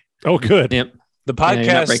already. Oh, good. Yep. The Yeah, you're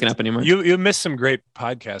not podcast, breaking up anymore. you missed some great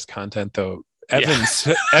podcast content, though.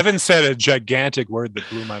 Evan said a gigantic word that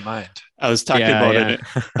blew my mind. I was talking Yeah, about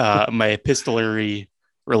yeah. it, my epistolary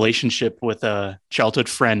relationship with a childhood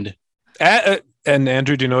friend. And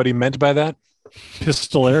Andrew, do you know what he meant by that?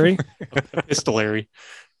 Epistolary? Epistolary.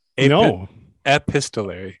 No.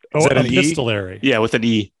 Epistolary. Oh, Is that an E? epistolary. Yeah, with an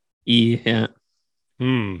E. Yeah.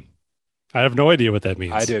 I have no idea what that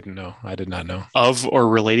means. I didn't know. I did not know. Of or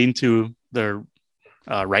relating to the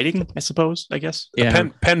writing, I suppose, I guess. Yeah.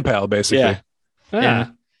 Pen pal, basically. Yeah. Yeah.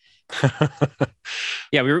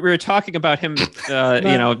 Yeah. We were talking about him,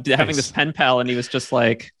 having this pen pal, and he was just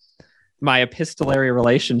like, my epistolary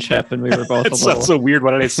relationship, and we were both It sounds so weird.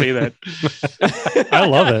 Why did I say that? I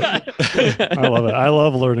love it. I love it. I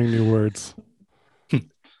love learning new words.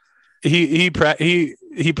 He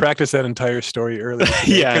practiced that entire story earlier.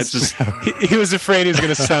 Yeah, it's just he was afraid he was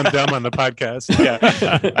going to sound dumb on the podcast. yeah.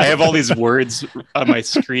 I have all these words on my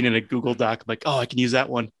screen in a Google Doc. I'm like, oh, I can use that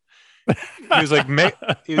one. He was like,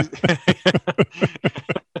 he was-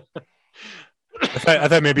 I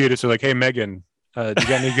thought maybe you just were like, hey, Megan, do you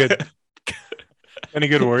got any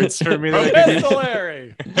good words for me? That I could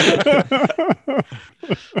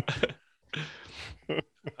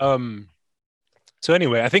use? So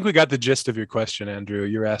anyway, I think we got the gist of your question, Andrew.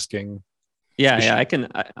 You're asking. Yeah. I can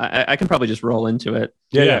probably just roll into it.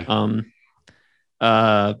 Yeah.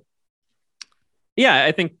 I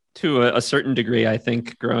think to a certain degree, I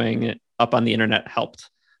think growing up on the internet helped.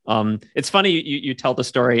 It's funny you tell the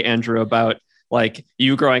story, Andrew, about like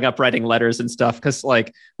you growing up writing letters and stuff, because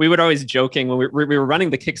like we would always joking when we were running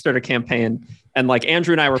the Kickstarter campaign, and like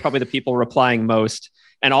Andrew and I were probably the people replying most,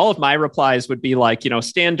 and all of my replies would be like,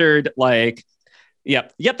 standard, like,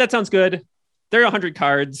 yep, that sounds good. There are 100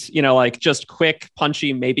 cards, like just quick,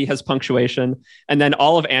 punchy, maybe has punctuation. And then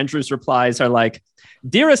all of Andrew's replies are like,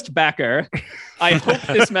 dearest backer, I hope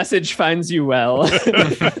this message finds you well.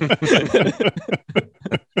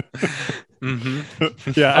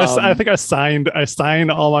 Mm-hmm. Yeah, I think I signed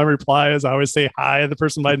all my replies. I always say hi to the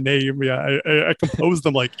person by name. Yeah, I compose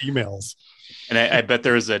them like emails. And I bet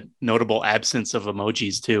there is a notable absence of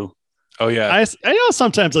emojis too. Oh yeah, I know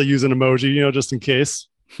sometimes I'll use an emoji, just in case.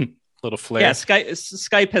 little flair. Yeah,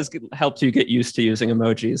 Skype has helped you get used to using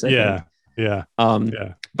emojis. I think. Yeah.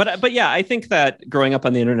 Yeah. But yeah, I think that growing up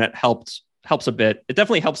on the internet helps a bit. It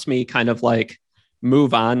definitely helps me kind of like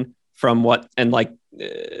move on from what and like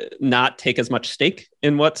not take as much stake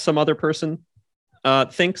in what some other person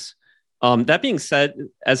thinks. That being said,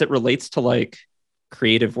 as it relates to like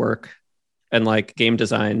creative work and like game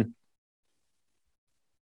design,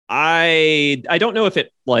 I don't know if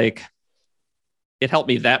it like it helped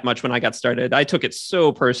me that much when I got started. I took it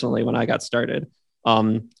so personally when I got started.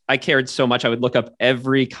 I cared so much. I would look up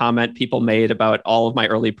every comment people made about all of my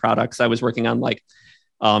early products. I was working on like,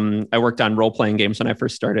 I worked on role-playing games when I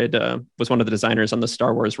first started, was one of the designers on the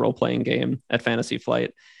Star Wars role-playing game at Fantasy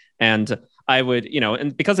Flight. And I would,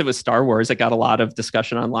 and because it was Star Wars, it got a lot of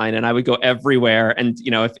discussion online, and I would go everywhere. And,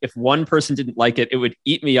 if one person didn't like it, it would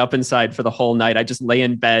eat me up inside for the whole night. I just lay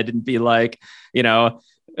in bed and be like, why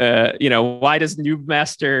does Noob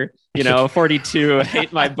Master 42,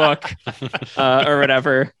 hate my book, or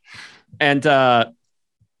whatever. And,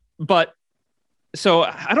 but so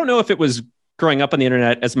I don't know if it was growing up on the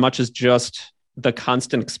internet as much as just the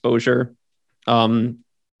constant exposure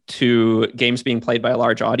to games being played by a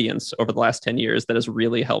large audience over the last 10 years that has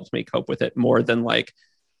really helped me cope with it more than like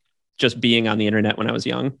just being on the internet when I was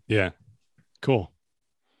young. Yeah. Cool.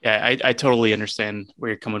 Yeah, I totally understand where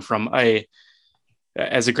you're coming from.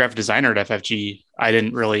 As a graphic designer at FFG, I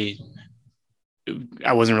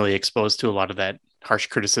wasn't really exposed to a lot of that harsh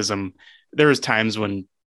criticism. There was times when,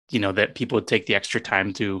 that people would take the extra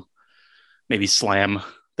time to maybe slam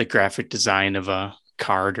the graphic design of a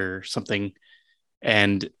card or something.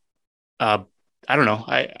 And I don't know.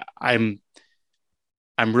 I'm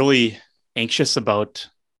really anxious about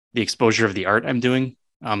the exposure of the art I'm doing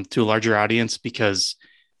to a larger audience, because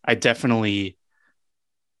I definitely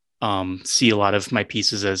see a lot of my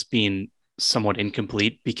pieces as being somewhat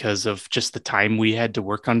incomplete because of just the time we had to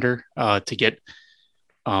work under to get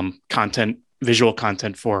visual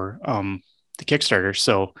content for the Kickstarter.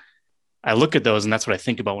 So I look at those and that's what I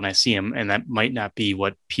think about when I see them. And that might not be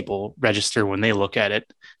what people register when they look at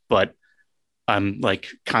it, but I'm like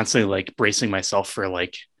constantly like bracing myself for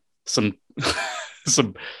like some,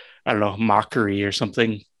 some, I don't know, mockery or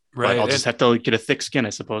something. Right. But I'll just have to get a thick skin,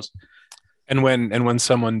 I suppose. And when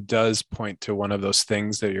someone does point to one of those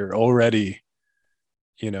things that you're already,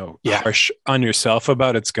 harsh on yourself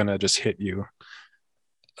about, it's going to just hit you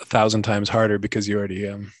 1,000 times harder because you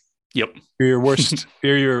already Yep. You're your worst.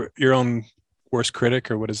 You're your own worst critic,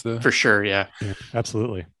 or what is the? For sure, yeah,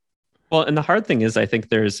 absolutely. Well, and the hard thing is, I think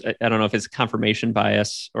I don't know if it's confirmation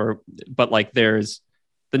bias but like there's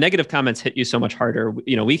the negative comments hit you so much harder.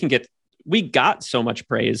 We got so much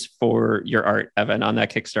praise for your art, Evan, on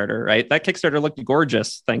that Kickstarter, right? That Kickstarter looked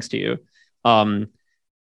gorgeous thanks to you.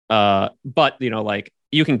 But like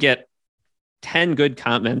you can get 10 good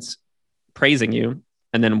comments praising you,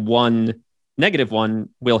 and then one negative one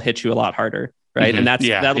will hit you a lot harder, right? Mm-hmm. And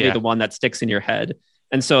that'll be the one that sticks in your head.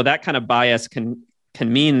 And so that kind of bias can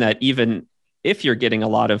mean that even if you're getting a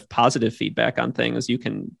lot of positive feedback on things, you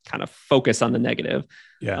can kind of focus on the negative.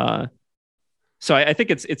 Yeah. So I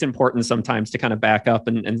think it's important sometimes to kind of back up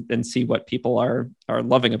and see what people are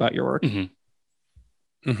loving about your work.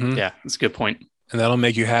 Mm-hmm. Mm-hmm. Yeah, that's a good point. And that'll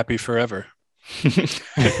make you happy forever.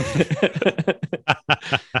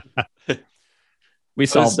 We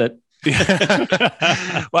solved it.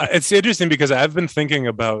 Well, it's interesting because I've been thinking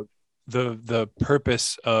about the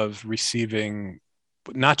purpose of receiving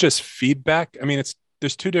not just feedback. I mean,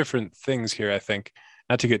 there's two different things here, I think,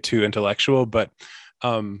 not to get too intellectual, but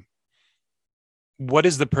what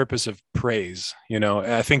is the purpose of praise?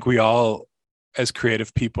 I think we all, as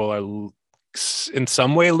creative people, are in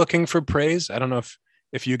some way looking for praise. I don't know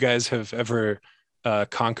if you guys have ever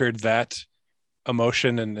conquered that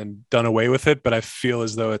emotion and done away with it, but I feel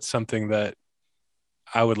as though it's something that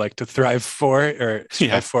I would like to strive for.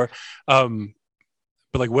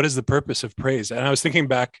 But like, what is the purpose of praise? And I was thinking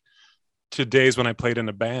back to days when I played in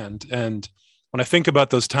a band, and when I think about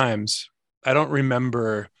those times, I don't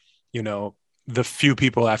remember, the few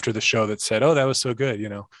people after the show that said, "Oh, that was so good."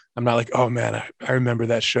 I'm not like, "Oh man, I remember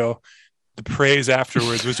that show. The praise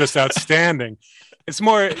afterwards was just outstanding." It's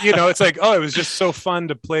more, it's like, "Oh, it was just so fun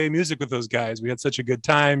to play music with those guys. We had such a good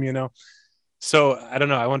time." So I don't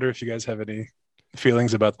know. I wonder if you guys have any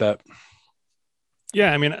feelings about that.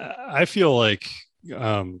 Yeah, I mean, I feel like,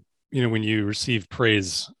 when you receive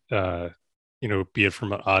praise, be it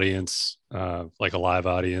from an audience, like a live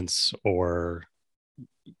audience, or,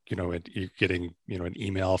 you're getting, an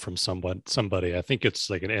email from somebody, I think it's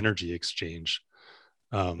like an energy exchange.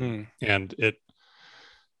 And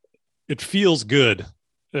it feels good.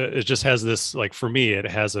 It just has this, like, for me, it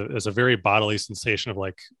has a very bodily sensation of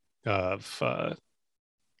like, of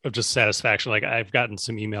just satisfaction. Like, I've gotten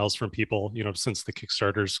some emails from people, since the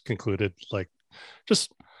Kickstarter's concluded, like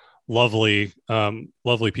just lovely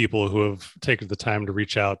people who have taken the time to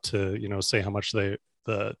reach out to, say how much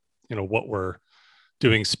what we're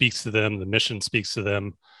doing speaks to them, the mission speaks to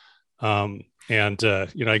them. I get a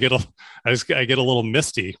little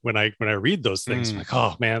misty when I read those things. I'm like,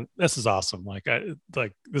 oh man, this is awesome.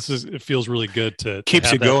 It feels really good to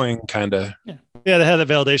keeps you going, kind of. Yeah, to have that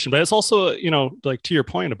validation. But it's also, like to your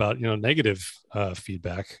point about, negative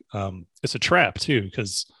feedback. It's a trap too,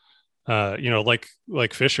 because like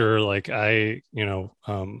Fisher, like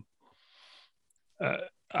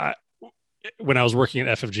when I was working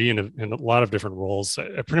at FFG in a lot of different roles,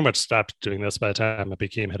 I pretty much stopped doing this by the time I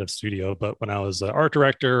became head of studio. But when I was an art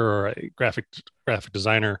director or a graphic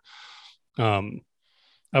designer, I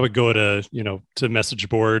would go to message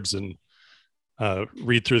boards and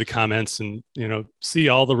read through the comments and, see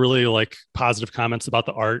all the really like positive comments about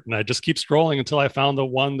the art. And I just keep scrolling until I found the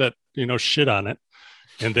one that, shit on it.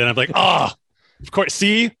 And then I'm like, of course,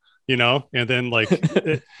 see, and then like,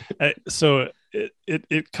 so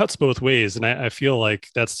it cuts both ways. And I feel like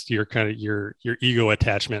that's your kind of your ego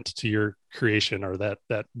attachment to your creation, or that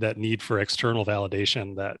need for external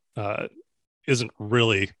validation that isn't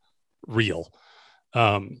really real.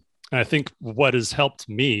 I think what has helped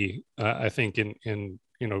me, I think in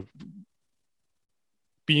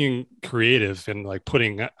being creative and like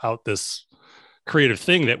putting out this creative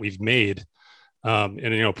thing that we've made,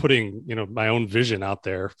 and putting my own vision out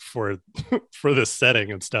there for for this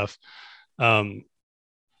setting and stuff.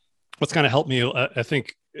 What's kind of helped me, I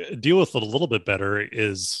think, deal with it a little bit better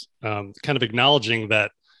is kind of acknowledging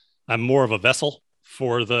that I'm more of a vessel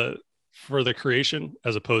for the creation,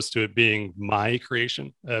 as opposed to it being my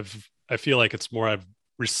creation. I feel like it's more, I've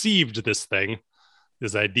received this thing,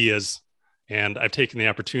 these ideas, and I've taken the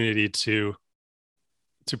opportunity to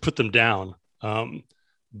put them down,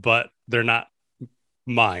 but they're not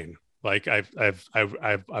mine. Like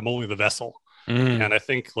I'm only the vessel. And I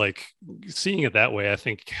think like seeing it that way, I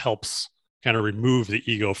think helps kind of remove the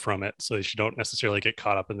ego from it, so that you don't necessarily get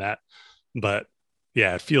caught up in that. But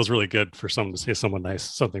yeah, it feels really good for someone to say something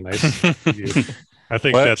nice to you. I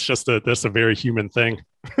think that's a very human thing.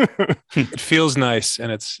 It feels nice,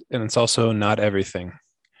 and it's also not everything.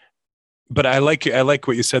 But I like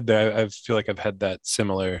what you said there. I feel like I've had that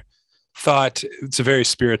similar thought. It's a very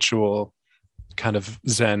spiritual kind of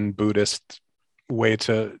Zen Buddhist way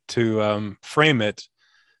to frame it.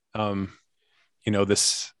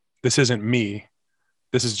 This isn't me.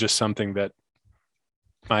 This is just something that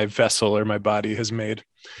my vessel or my body has made.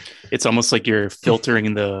 It's almost like you're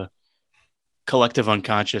filtering the collective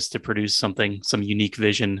unconscious to produce some unique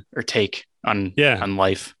vision or take on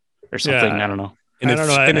life or something. I don't know.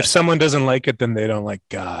 And if someone doesn't like it, then they don't like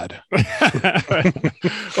God.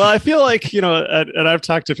 Well, I feel like, and I've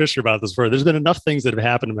talked to Fisher about this before, there's been enough things that have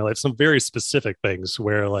happened in my life, some very specific things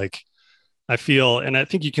where like I feel, and I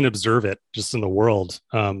think you can observe it just in the world.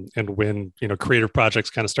 And when, creative projects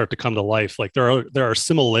kind of start to come to life, like there are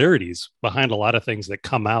similarities behind a lot of things that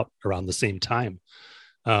come out around the same time.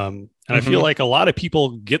 And I feel like a lot of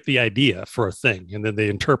people get the idea for a thing and then they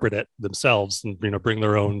interpret it themselves and, bring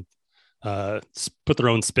their own, put their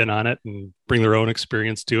own spin on it and bring their own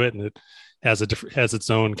experience to it. And it has its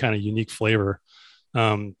own kind of unique flavor.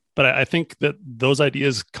 But I think that those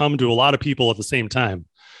ideas come to a lot of people at the same time.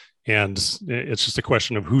 And it's just a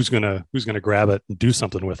question of who's gonna grab it and do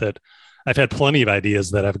something with it. I've had plenty of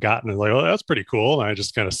ideas that I've gotten and like, oh, that's pretty cool. And I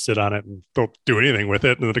just kind of sit on it and don't do anything with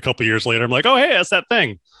it. And then a couple of years later, I'm like, oh, hey, that's that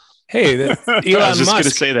thing. Hey, Elon I was just going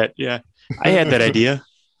to say that. Yeah, I had that idea.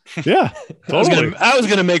 Yeah, totally. I was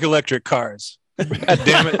gonna make electric cars. God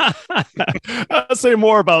damn it. I'll say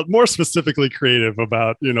more specifically creative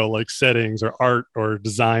about, like settings or art or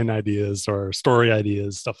design ideas or story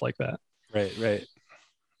ideas, stuff like that. Right.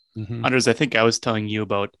 Mm-hmm. Anders, I think I was telling you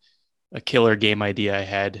about a killer game idea I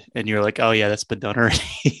had, and you're like, "Oh yeah, that's been done already."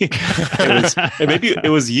 Maybe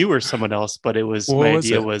it was you or someone else, but it was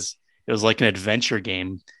like an adventure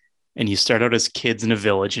game, and you start out as kids in a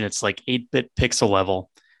village, and it's like 8-bit pixel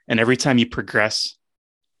level, and every time you progress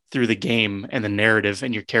through the game and the narrative,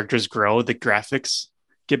 and your characters grow, the graphics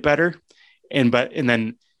get better, and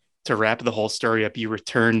then to wrap the whole story up, you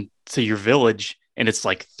return to your village, and it's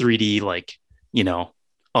like 3D, like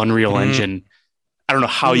Unreal Engine. I don't know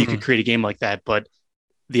how you could create a game like that, but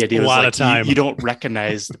the idea was like you don't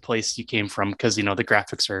recognize the place you came from because the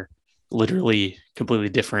graphics are literally completely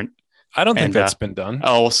different. I don't think that's been done.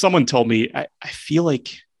 Oh, someone told me. I feel like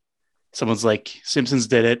someone's like Simpsons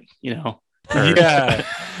did it. Yeah,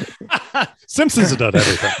 Simpsons have done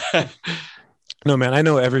everything. No, man, I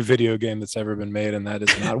know every video game that's ever been made, and that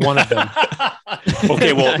is not one of them.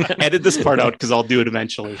 Okay, well, edit this part out because I'll do it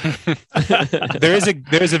eventually. There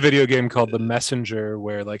is a video game called The Messenger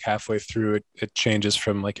where like halfway through it changes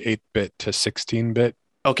from like 8-bit to 16-bit.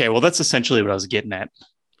 Okay, well, that's essentially what I was getting at.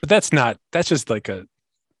 But that's just like a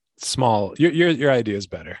small. Your idea is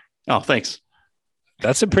better. Oh, thanks.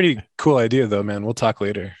 That's a pretty cool idea, though, man. We'll talk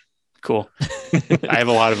later. Cool. I have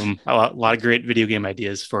a lot of them. A lot of great video game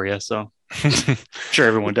ideas for you. So. Sure,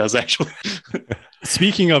 everyone does actually.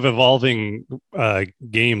 Speaking of evolving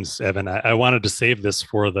games, Evan, I wanted to save this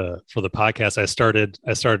for the podcast. I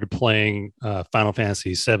started playing Final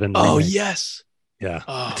Fantasy VII. Oh remake. Yes, yeah.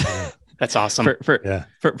 Oh, that's awesome.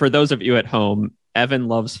 For those of you at home, Evan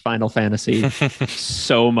loves Final Fantasy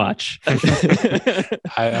so much.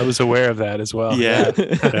 I was aware of that as well. Yeah.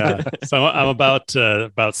 Yeah. So I'm about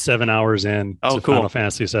 7 hours in Oh, to cool. Final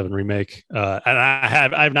Fantasy VII Remake, and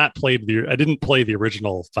I didn't play the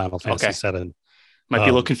original Final Fantasy Okay. VII. Might be a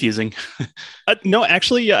little confusing. No,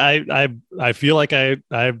 actually, I feel like I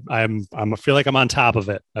feel like I'm on top of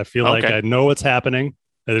it. I feel like Okay. I know what's happening.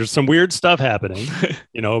 There's some weird stuff happening,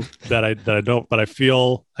 that I don't. But I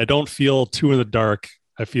don't feel too in the dark.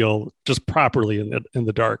 I feel just properly in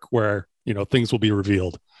the dark, where things will be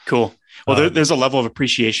revealed. Cool. Well, there's a level of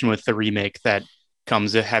appreciation with the remake that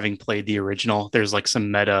comes to having played the original. There's like some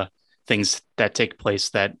meta things that take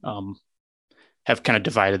place that have kind of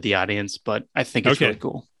divided the audience, but I think it's really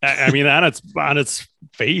cool. I mean, on its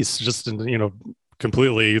face, just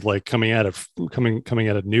completely like coming at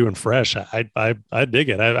it new and fresh. I dig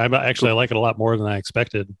it. I like it a lot more than I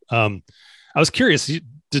expected. I was curious,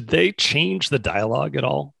 did they change the dialogue at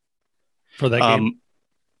all for that game,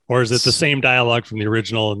 or is it the same dialogue from the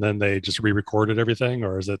original and then they just re-recorded everything,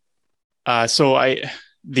 or is it?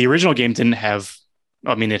 The original game didn't have.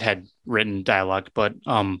 I mean, it had written dialogue, but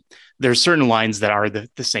there's certain lines that are the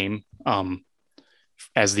same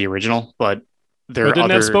as the original, but there didn't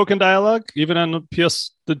have spoken dialogue even on the PS.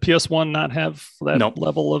 Did PS1 not have that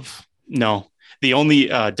level of? No, the only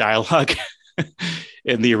dialogue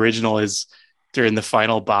in the original is during the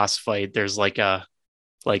final boss fight. There's like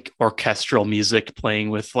orchestral music playing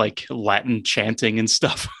with like Latin chanting and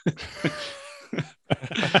stuff.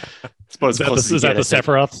 Is that the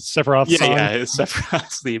Sephiroth song? Yeah, it's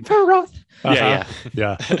Sephiroth's theme. Sephiroth. Yeah.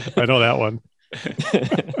 I know that one.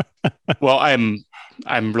 Well, I'm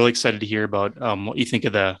really excited to hear about what you think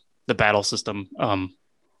of the battle system,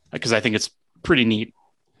 because I think it's pretty neat.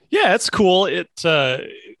 Yeah, it's cool. It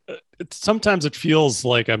sometimes it feels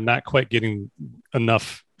like I'm not quite getting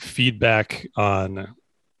enough feedback on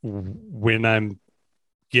when I'm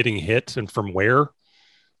getting hit and from where,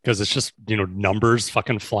 because it's just numbers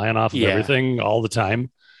fucking flying off of everything all the time.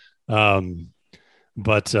 But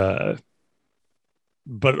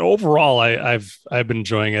overall, I've been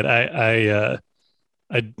enjoying it. I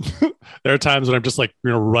there are times when I'm just like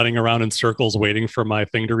running around in circles waiting for my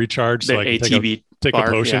thing to recharge so I can take a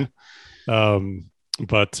potion.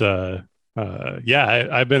 Yeah.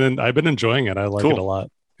 I've been enjoying it. I like it a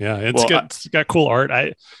lot. Yeah, it's got cool art.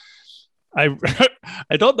 I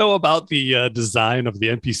don't know about the design of the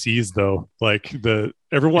NPCs though. Like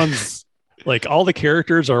everyone's like all the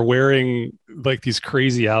characters are wearing like these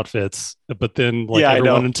crazy outfits, but then like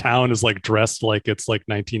everyone in town is like dressed like it's like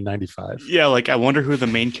 1995. Yeah, like I wonder who the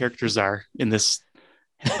main characters are in this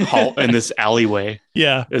hall in this alleyway.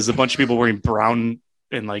 Yeah, there's a bunch of people wearing brown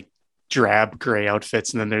and like drab gray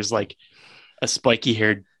outfits, and then there's like a spiky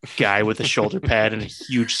haired guy with a shoulder pad and a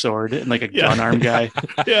huge sword and like a gun arm guy.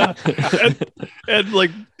 Yeah. And like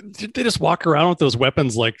they just walk around with those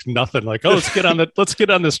weapons like nothing. Like, oh, let's get on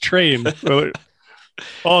this train. They're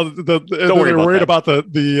worried about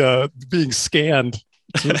the being scanned.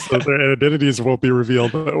 So their identities won't be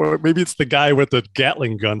revealed. Or maybe it's the guy with the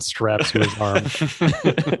Gatling gun strapped to his arm.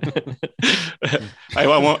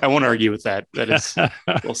 I won't argue with that. That is a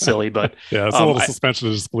little silly, but yeah, it's a little suspension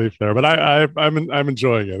of disbelief there. But I'm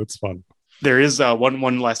enjoying it. It's fun. There is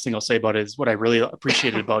one last thing I'll say about it is what I really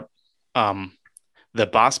appreciated about the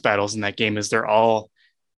boss battles in that game is they're all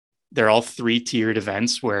 3-tiered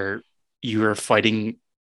events where you are fighting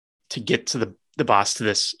to get to the boss to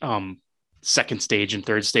this second stage and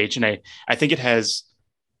third stage, and I think it has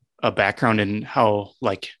a background in how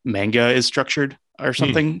like manga is structured or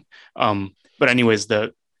something. But anyways,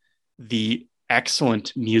 the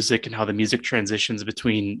excellent music and how the music transitions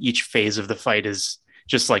between each phase of the fight is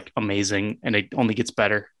just like amazing, and it only gets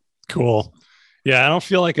better. Cool. Yeah, I don't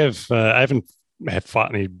feel like I haven't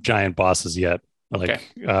fought any giant bosses yet.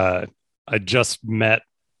 Like I just met.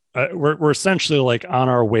 We're essentially like on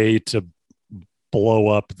our way to blow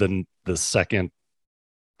up the second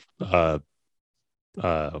reactor.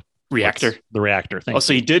 The reactor thing. Oh,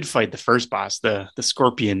 so you did fight the first boss, the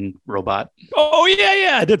scorpion robot. Oh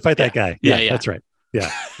yeah, I did fight that guy. Yeah, that's right.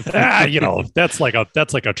 Yeah. That's like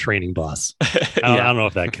a training boss. I don't know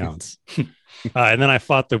if that counts. And then I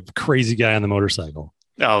fought the crazy guy on the motorcycle.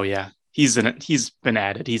 Oh yeah. He's been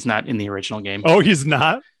added. He's not in the original game. Oh, he's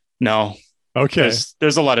not? No. Okay.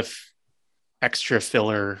 There's a lot of extra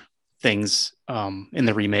filler things in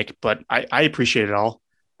the remake, but I appreciate it all.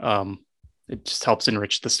 It just helps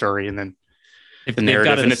enrich the story, and then the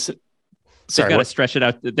narrative. They've got to stretch it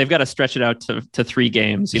out. They've got to stretch it out to 3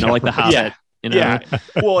 games. Like the Hobbit. Yeah.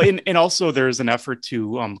 Well, and also there's an effort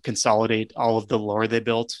to consolidate all of the lore they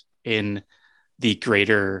built in the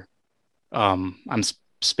greater I'm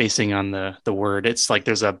spacing on the word. It's like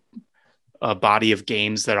there's a body of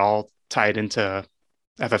games that all tied into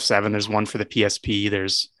FF7. There's one for the PSP.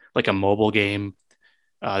 There's like a mobile game.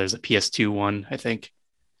 There's a PS2 one, I think.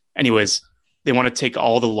 Anyways, they want to take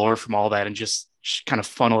all the lore from all that and just kind of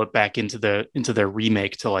funnel it back into their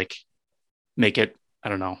remake to like make it, I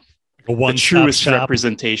don't know, the truest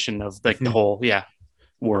representation of like the whole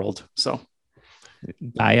world. So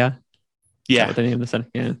Gaia. Yeah. What the name of the set?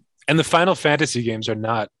 Yeah. And the Final Fantasy games are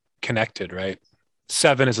not connected, right?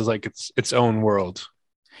 7 is like its own world.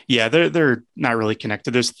 Yeah, they're not really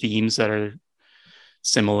connected. There's themes that are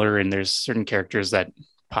similar, and there's certain characters that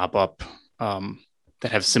pop up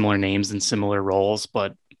that have similar names and similar roles,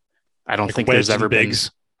 but I don't think there's ever been.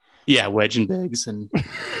 Yeah, Wedge and Biggs and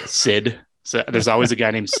Sid. So there's always a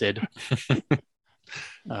guy named Sid.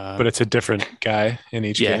 But it's a different guy in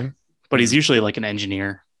each game. But he's usually like an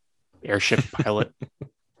engineer, airship pilot.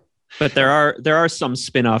 But there are some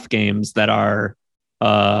spin-off games that are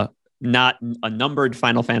not a numbered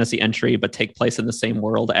Final Fantasy entry, but take place in the same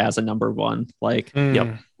world as a number one. Like,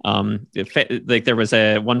 like there was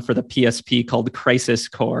a one for the PSP called Crisis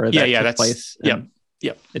Core that took place.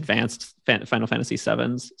 Advanced Final Fantasy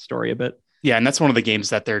VII's story a bit. Yeah, and that's one of the games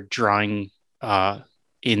that they're drawing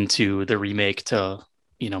into the remake to,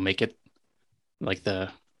 make it like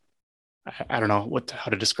I don't know how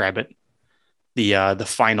to describe it. The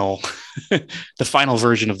final the final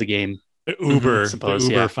version of the game. Uber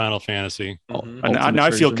Final Fantasy. Now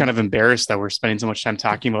I feel kind of embarrassed that we're spending so much time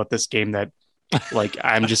talking about this game that like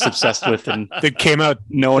I'm just obsessed with, and that came out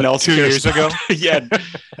no one else 2 years ago. Yeah,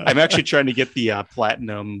 I'm actually trying to get the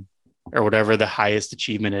platinum or whatever the highest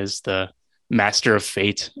achievement is, the Master of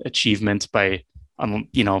Fate achievement by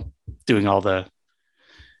doing all the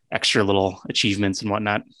extra little achievements and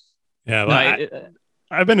whatnot. Yeah,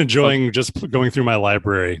 I've been enjoying just going through my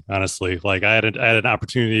library, honestly. Like I had an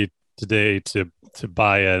opportunity today to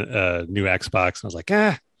buy a new Xbox. I was like,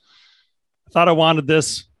 I thought I wanted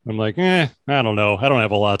this. I'm like, I don't know. I don't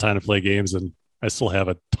have a lot of time to play games, and I still have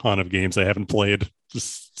a ton of games I haven't played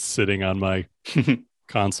just sitting on my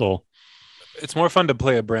console. It's more fun to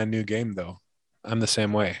play a brand new game, though. I'm the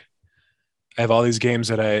same way. I have all these games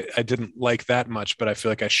that I didn't like that much, but I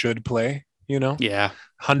feel like I should play, Yeah.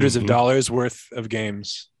 Hundreds of dollars worth of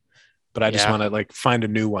games, but I just want to like find a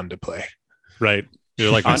new one to play. Right.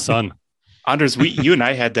 You're like my son. Anders, you and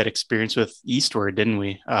I had that experience with Eastward, didn't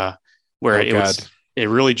we? Where it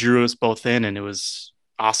really drew us both in, and it was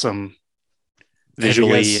awesome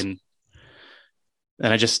visually, and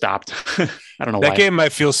I just stopped. I don't know that why. game. I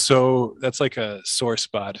feel that's like a sore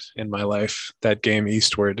spot in my life. That game,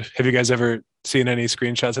 Eastward. Have you guys ever seen any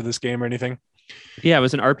screenshots of this game or anything? Yeah, it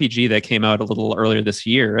was an RPG that came out a little earlier this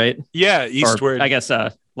year, right? Yeah, Eastward. Or, I guess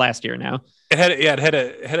last year now. It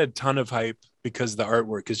had a ton of hype because the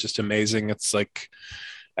artwork is just amazing. It's like,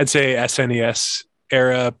 I'd say SNES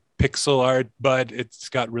era pixel art, but it's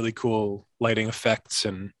got really cool lighting effects,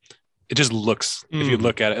 and it just looks, if you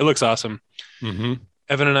look at it, it looks awesome. Mm-hmm.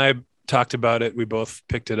 Evan and I talked about it. We both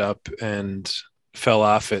picked it up and fell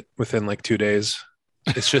off it within like 2 days.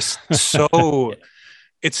 It's just so,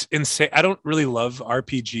 it's insane. I don't really love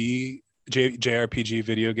JRPG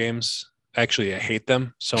video games. Actually, I hate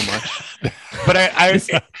them so much. But I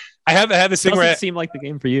have this thing where it seemed like the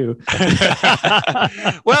game for you.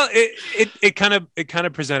 Well, it kind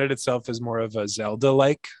of presented itself as more of a Zelda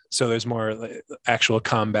like. So there's more like actual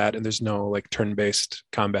combat, and there's no like turn-based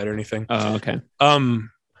combat or anything. Oh, okay.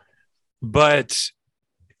 But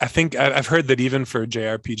I think I've heard that even for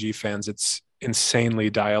JRPG fans, it's insanely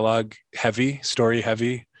dialogue heavy, story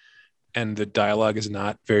heavy, and the dialogue is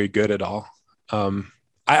not very good at all.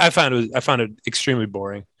 I found it extremely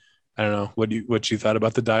boring. I don't know what you thought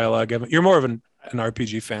about the dialogue, Evan. You're more of an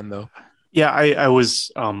RPG fan, though. Yeah, I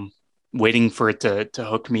was waiting for it to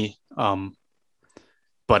hook me,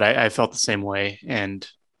 but I felt the same way, and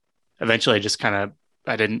eventually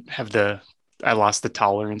I lost the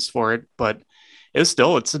tolerance for it. But it's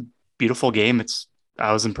a beautiful game.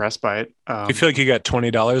 I was impressed by it. You feel like you got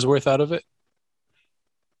 $20 worth out of it?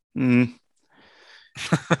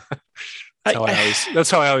 That's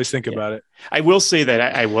how I always think about it. I will say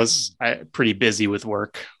that I was pretty busy with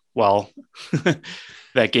work while when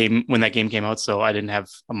that game came out, so I didn't have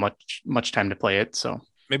much time to play it. So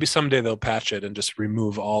maybe someday they'll patch it and just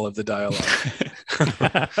remove all of the dialogue.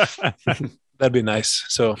 That'd be nice.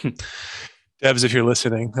 So, devs, if you're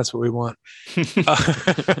listening, that's what we want.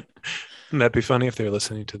 That'd be funny if they're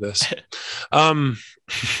listening to this.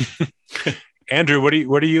 Andrew, what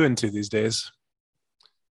are you into these days?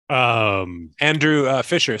 Andrew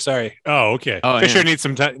Fisher, sorry. Oh, okay. Fisher needs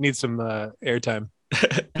some airtime.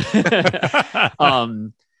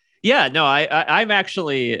 Yeah, no, I'm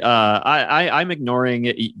actually I'm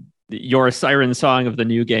ignoring your siren song of the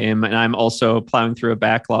new game, and I'm also plowing through a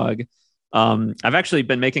backlog. I've actually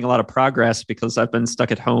been making a lot of progress because I've been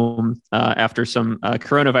stuck at home after some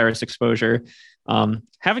coronavirus exposure.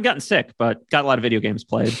 Haven't gotten sick, but got a lot of video games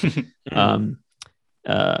played.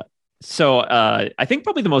 So I think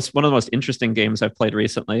probably one of the most interesting games I've played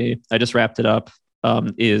recently, I just wrapped it up,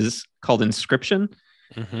 is called Inscryption.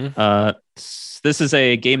 This is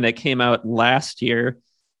a game that came out last year.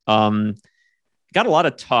 Got a lot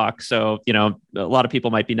of talk, so a lot of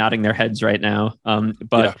people might be nodding their heads right now.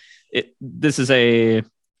 But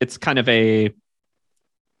it's kind of a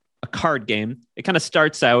card game. It kind of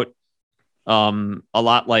starts out a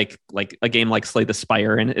lot like a game like Slay the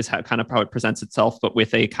Spire, and is how it presents itself, but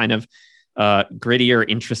with a kind of grittier,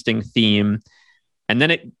 interesting theme, and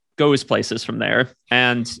then it goes places from there.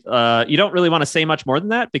 And you don't really want to say much more than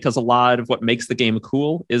that, because a lot of what makes the game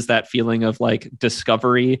cool is that feeling of like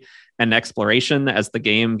discovery and exploration as the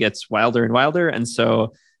game gets wilder and wilder. And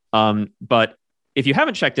so, but if you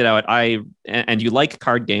haven't checked it out, and you like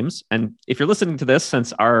card games, and if you're listening to this,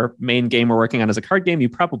 since our main game we're working on is a card game, you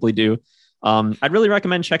probably do. I'd really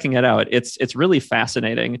recommend checking it out. It's really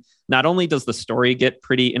fascinating. Not only does the story get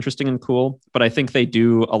pretty interesting and cool, but I think they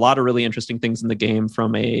do a lot of really interesting things in the game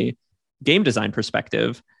from a game design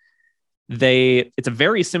perspective. It's a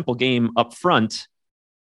very simple game up front.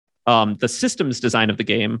 The systems design of the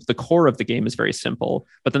game, the core of the game, is very simple,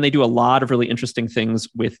 but then they do a lot of really interesting things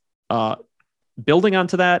with building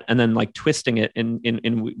onto that, and then like twisting it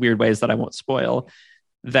in weird ways that I won't spoil,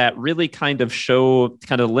 that really kind of show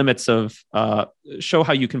limits of show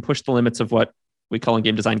how you can push the limits of what we call in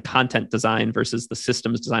game design content design versus the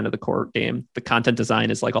systems design of the core game. The content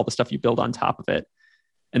design is like all the stuff you build on top of it.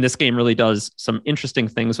 And this game really does some interesting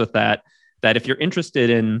things with that if you're interested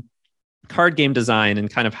in card game design and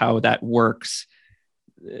kind of how that works,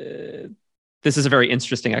 this is a very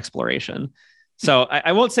interesting exploration. So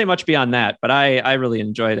I won't say much beyond that, but I really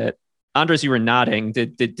enjoyed it. Andres, you were nodding.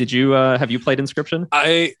 Did you have you played Inscryption?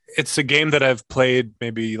 It's a game that I've played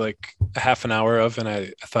maybe like a half an hour of, and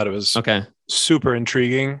I thought it was super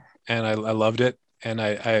intriguing, and I loved it. And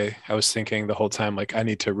I was thinking the whole time, like, I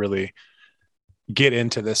need to really get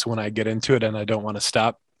into this when I get into it, and I don't want to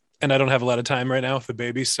stop. And I don't have a lot of time right now with the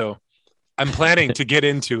baby, so I'm planning to get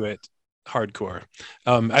into it hardcore.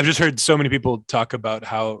 I've just heard so many people talk about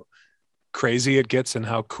how crazy it gets and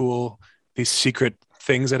how cool these secret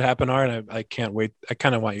things that happen are, and I can't wait. I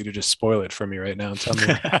kind of want you to just spoil it for me right now and tell me.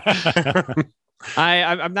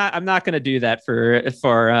 I'm not going to do that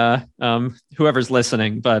for whoever's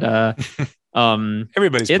listening, but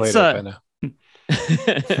everybody's played it by now.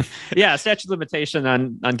 Yeah, statute of limitation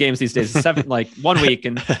on games these days is 1 week,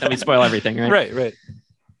 and then we spoil everything, right? Right.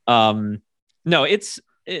 No,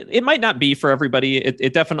 it might not be for everybody.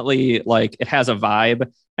 It definitely, like, it has a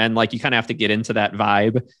vibe, and like you kind of have to get into that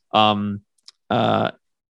vibe.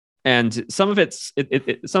 And some of it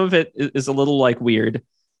is a little like weird,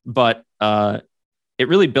 but it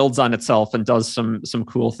really builds on itself and does some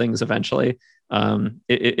cool things eventually. I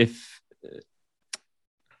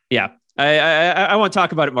won't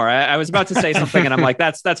talk about it more. I was about to say something, and I'm like,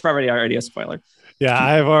 that's probably already a spoiler. Yeah,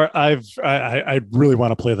 I really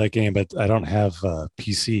want to play that game, but I don't have a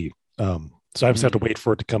PC, so I just have to wait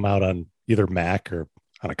for it to come out on either Mac or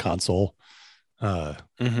on a console. Yeah,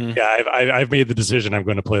 I've made the decision I'm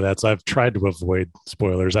going to play that, so I've tried to avoid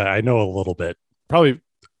spoilers. I know a little bit, probably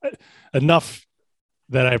enough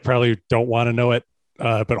that I probably don't want to know it,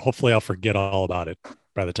 but hopefully I'll forget all about it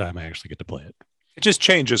by the time I actually get to play it. It just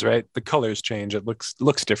changes, right? The colors change. It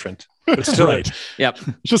looks different. But it's still right. Yep.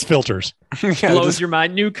 Just filters. Yeah, blows your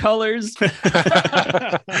mind. New colors.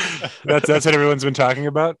 That's what everyone's been talking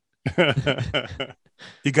about.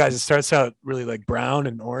 You guys, it starts out really like brown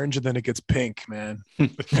and orange, and then it gets pink, man.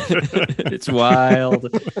 It's wild.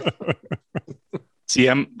 See,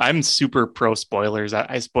 I'm super pro spoilers.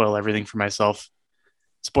 I spoil everything for myself.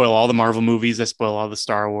 Spoil all the Marvel movies. I spoil all the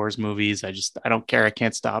Star Wars movies. I don't care. I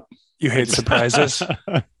can't stop. You hate surprises.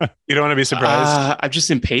 You don't want to be surprised. I'm just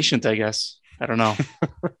impatient, I guess. I don't know.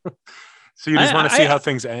 So you just want to see how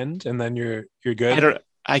things end, and then you're good.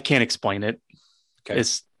 I can't explain it. Okay.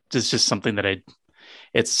 It's just something that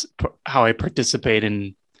it's how I participate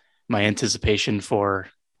in my anticipation for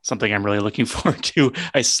something I'm really looking forward to.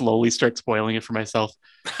 I slowly start spoiling it for myself.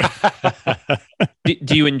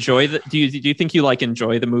 Do you enjoy do you think you like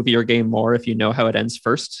enjoy the movie or game more if you know how it ends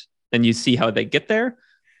first and you see how they get there?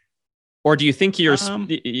 Or do you think do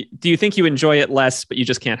you think you enjoy it less, but you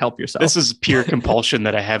just can't help yourself? This is pure compulsion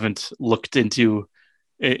that I haven't looked into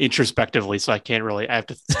introspectively, so I can't really. I have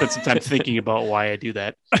to spend some time thinking about why I do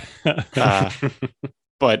that.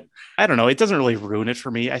 But I don't know. It doesn't really ruin it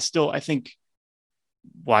for me. I think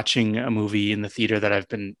watching a movie in the theater that I've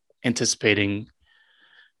been anticipating,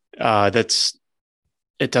 nothing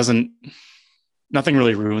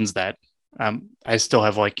really ruins that. I still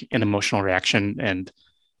have like an emotional reaction and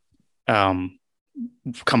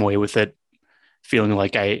come away with it feeling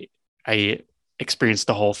like I experienced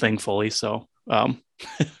the whole thing fully. So,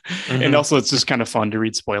 and also it's just kind of fun to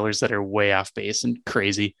read spoilers that are way off base and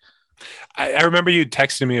crazy. I remember you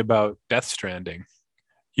texting me about Death Stranding.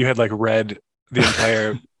 You had like read the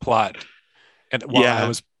entire plot, and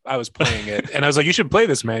while I was playing it, and I was like, "You should play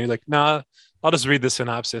this, man." You're like, "Nah, I'll just read the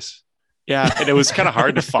synopsis." Yeah, and it was kind of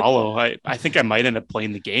hard to follow. I think I might end up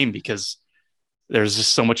playing the game because there's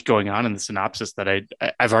just so much going on in the synopsis that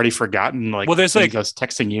I've already forgotten. Like, there's like I was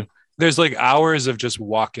texting you. There's like hours of just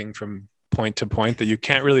walking from point to point that you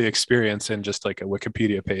can't really experience in just like a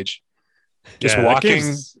Wikipedia page. Just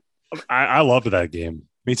walking. I loved that game.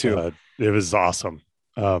 Me too. It was awesome.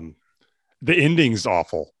 The ending's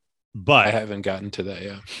awful, but I haven't gotten to that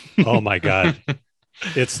yet. Oh my God.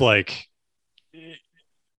 It's like,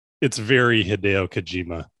 it's very Hideo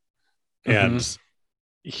Kojima, and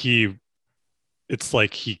it's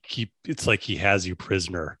like he has you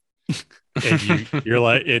prisoner, and you're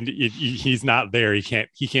like, and he's not there. He can't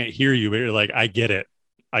hear you, but you're like, I get it,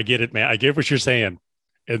 man. I get what you're saying.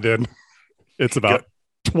 And then it's about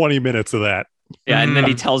 20 minutes of that. Yeah. And then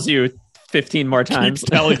he tells you 15 more times.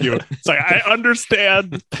 Keeps telling you. It's like, I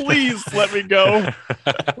understand. Please let me go.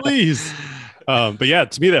 Please. But yeah,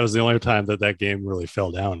 to me, that was the only time that game really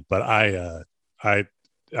fell down. But I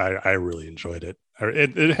really enjoyed it.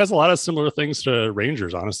 It has a lot of similar things to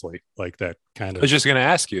Rangers, honestly, like that kind of. I was just going to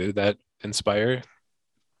ask you, did that inspire?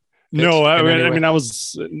 No, I mean, I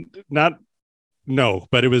was not. No,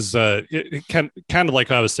 but it was it kind of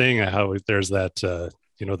like I was saying, how there's that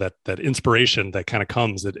that inspiration that kind of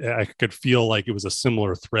comes. I could feel like it was a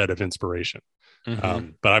similar thread of inspiration.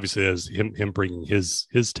 But obviously, as him bringing his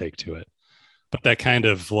take to it. But that kind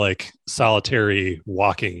of like solitary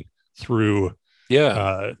walking through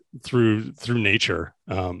through nature,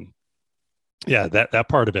 that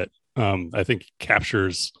part of it I think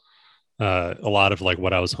captures a lot of like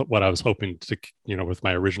what I was hoping to, with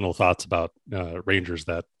my original thoughts about Rangers,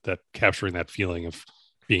 that capturing that feeling of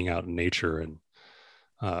being out in nature and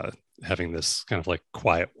having this kind of like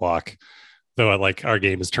quiet walk. Though like our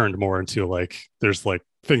game has turned more into like there's like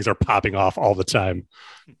things are popping off all the time.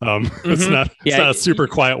 It's not a super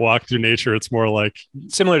quiet walk through nature. It's more like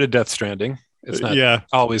similar to Death Stranding. It's not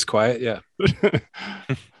always quiet. Yeah.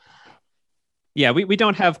 Yeah, we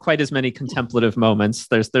don't have quite as many contemplative moments.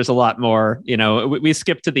 There's a lot more, we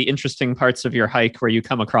skip to the interesting parts of your hike where you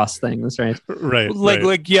come across things, right? Right. Like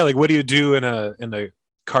what do you do in a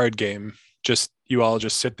card game? You all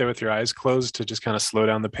just sit there with your eyes closed to just kind of slow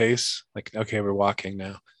down the pace. Like, okay, we're walking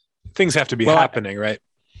now. Things have to be happening, right?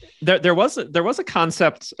 There was a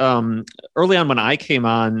concept early on when I came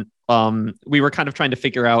on. We were kind of trying to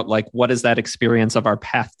figure out like what is that experience of our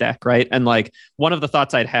path deck, right? And like one of the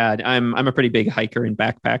thoughts I'd had, I'm a pretty big hiker and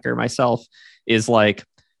backpacker myself, is like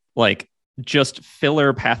just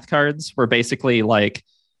filler path cards where basically like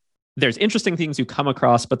there's interesting things you come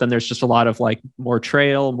across, but then there's just a lot of like more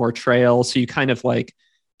trail. So you kind of like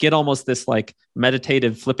get almost this like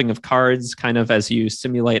meditative flipping of cards kind of as you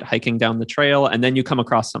simulate hiking down the trail, and then you come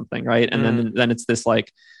across something, right? And then it's this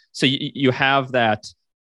like, so you have that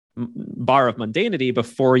bar of mundanity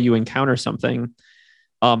before you encounter something.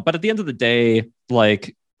 But at the end of the day,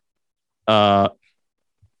 like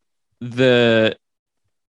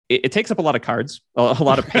it takes up a lot of cards, a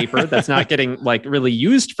lot of paper that's not getting like really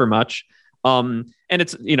used for much. And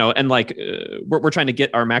it's, and like we're trying to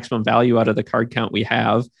get our maximum value out of the card count we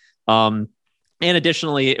have. And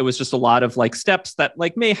additionally, it was just a lot of like steps that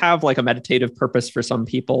like may have like a meditative purpose for some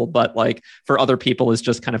people, but like for other people is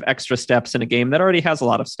just kind of extra steps in a game that already has a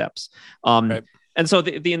lot of steps. Right. And so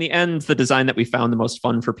in the end, the design that we found the most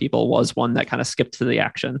fun for people was one that kind of skipped to the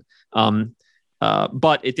action.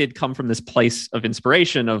 But it did come from this place of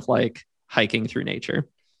inspiration of like hiking through nature.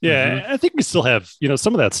 Yeah, I think we still have,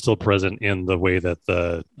 some of that's still present in the way that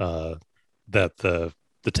the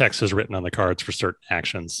text is written on the cards for certain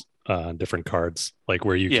actions on different cards, like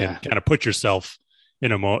where you can kind of put yourself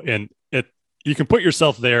in you can put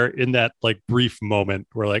yourself there in that like brief moment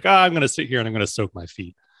where like, I'm going to sit here and I'm going to soak my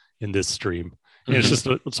feet in this stream. And it's just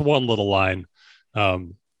it's one little line.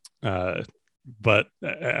 But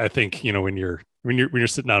I think, when you're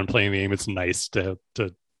sitting down and playing the game, it's nice to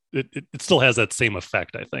it still has that same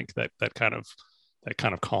effect. I think that kind of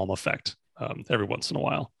calm effect every once in a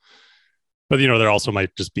while. But there also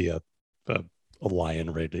might just be a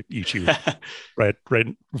lion ready to eat you right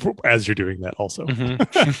as you're doing that also.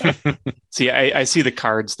 See, I see the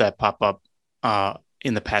cards that pop up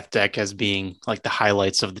in the path deck as being like the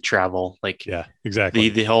highlights of the travel. Like, yeah, exactly.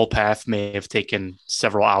 The whole path may have taken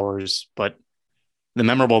several hours, but the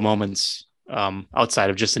memorable moments outside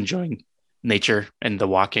of just enjoying nature and the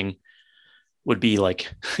walking would be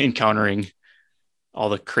like encountering all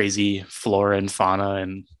the crazy flora and fauna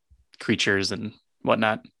and creatures and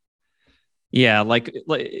whatnot. Yeah, like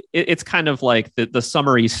it's kind of like the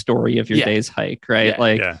summary story of your day's hike, right?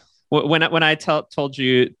 When I told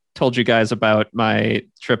you guys about my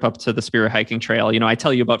trip up to the Spirit Hiking Trail, I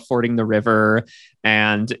tell you about fording the river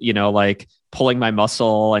and like pulling my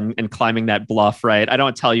muscle and climbing that bluff, right? I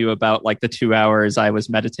don't tell you about like the 2 hours I was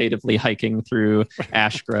meditatively hiking through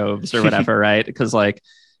ash groves or whatever, right? Because like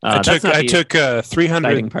I took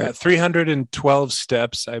 312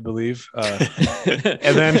 steps, I believe. And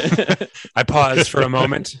then I paused for a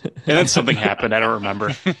moment. And then something happened. I don't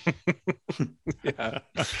remember. Yeah.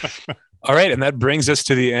 All right. And that brings us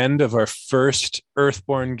to the end of our first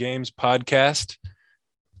Earthborne Games podcast.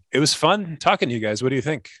 It was fun talking to you guys. What do you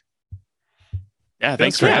think? Yeah.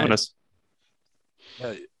 Thanks for having us.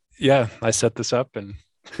 Yeah. I set this up and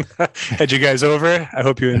had you guys over. I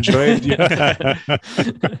hope you enjoyed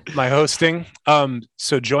my hosting.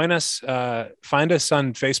 So join us, find us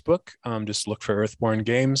on Facebook. Just look for Earthborne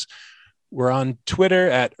Games. We're on Twitter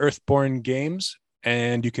at Earthborne Games,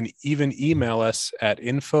 and you can even email us at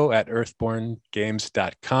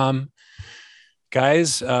info@earthbornegames.com.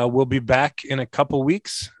 Guys, we'll be back in a couple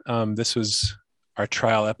weeks. This was our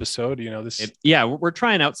trial episode. We're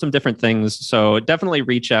trying out some different things, so definitely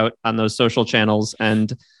reach out on those social channels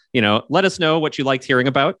and let us know what you liked hearing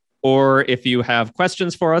about, or if you have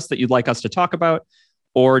questions for us that you'd like us to talk about,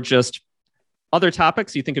 or just other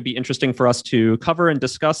topics you think would be interesting for us to cover and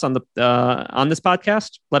discuss on this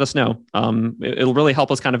podcast. Let us know. It'll really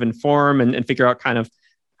help us kind of inform and figure out kind of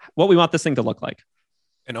what we want this thing to look like.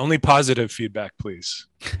 And only positive feedback, please.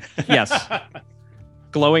 Yes.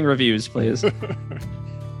 Glowing reviews, please.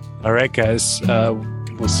 All right, guys.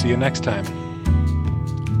 We'll see you next time.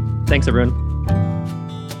 Thanks, everyone.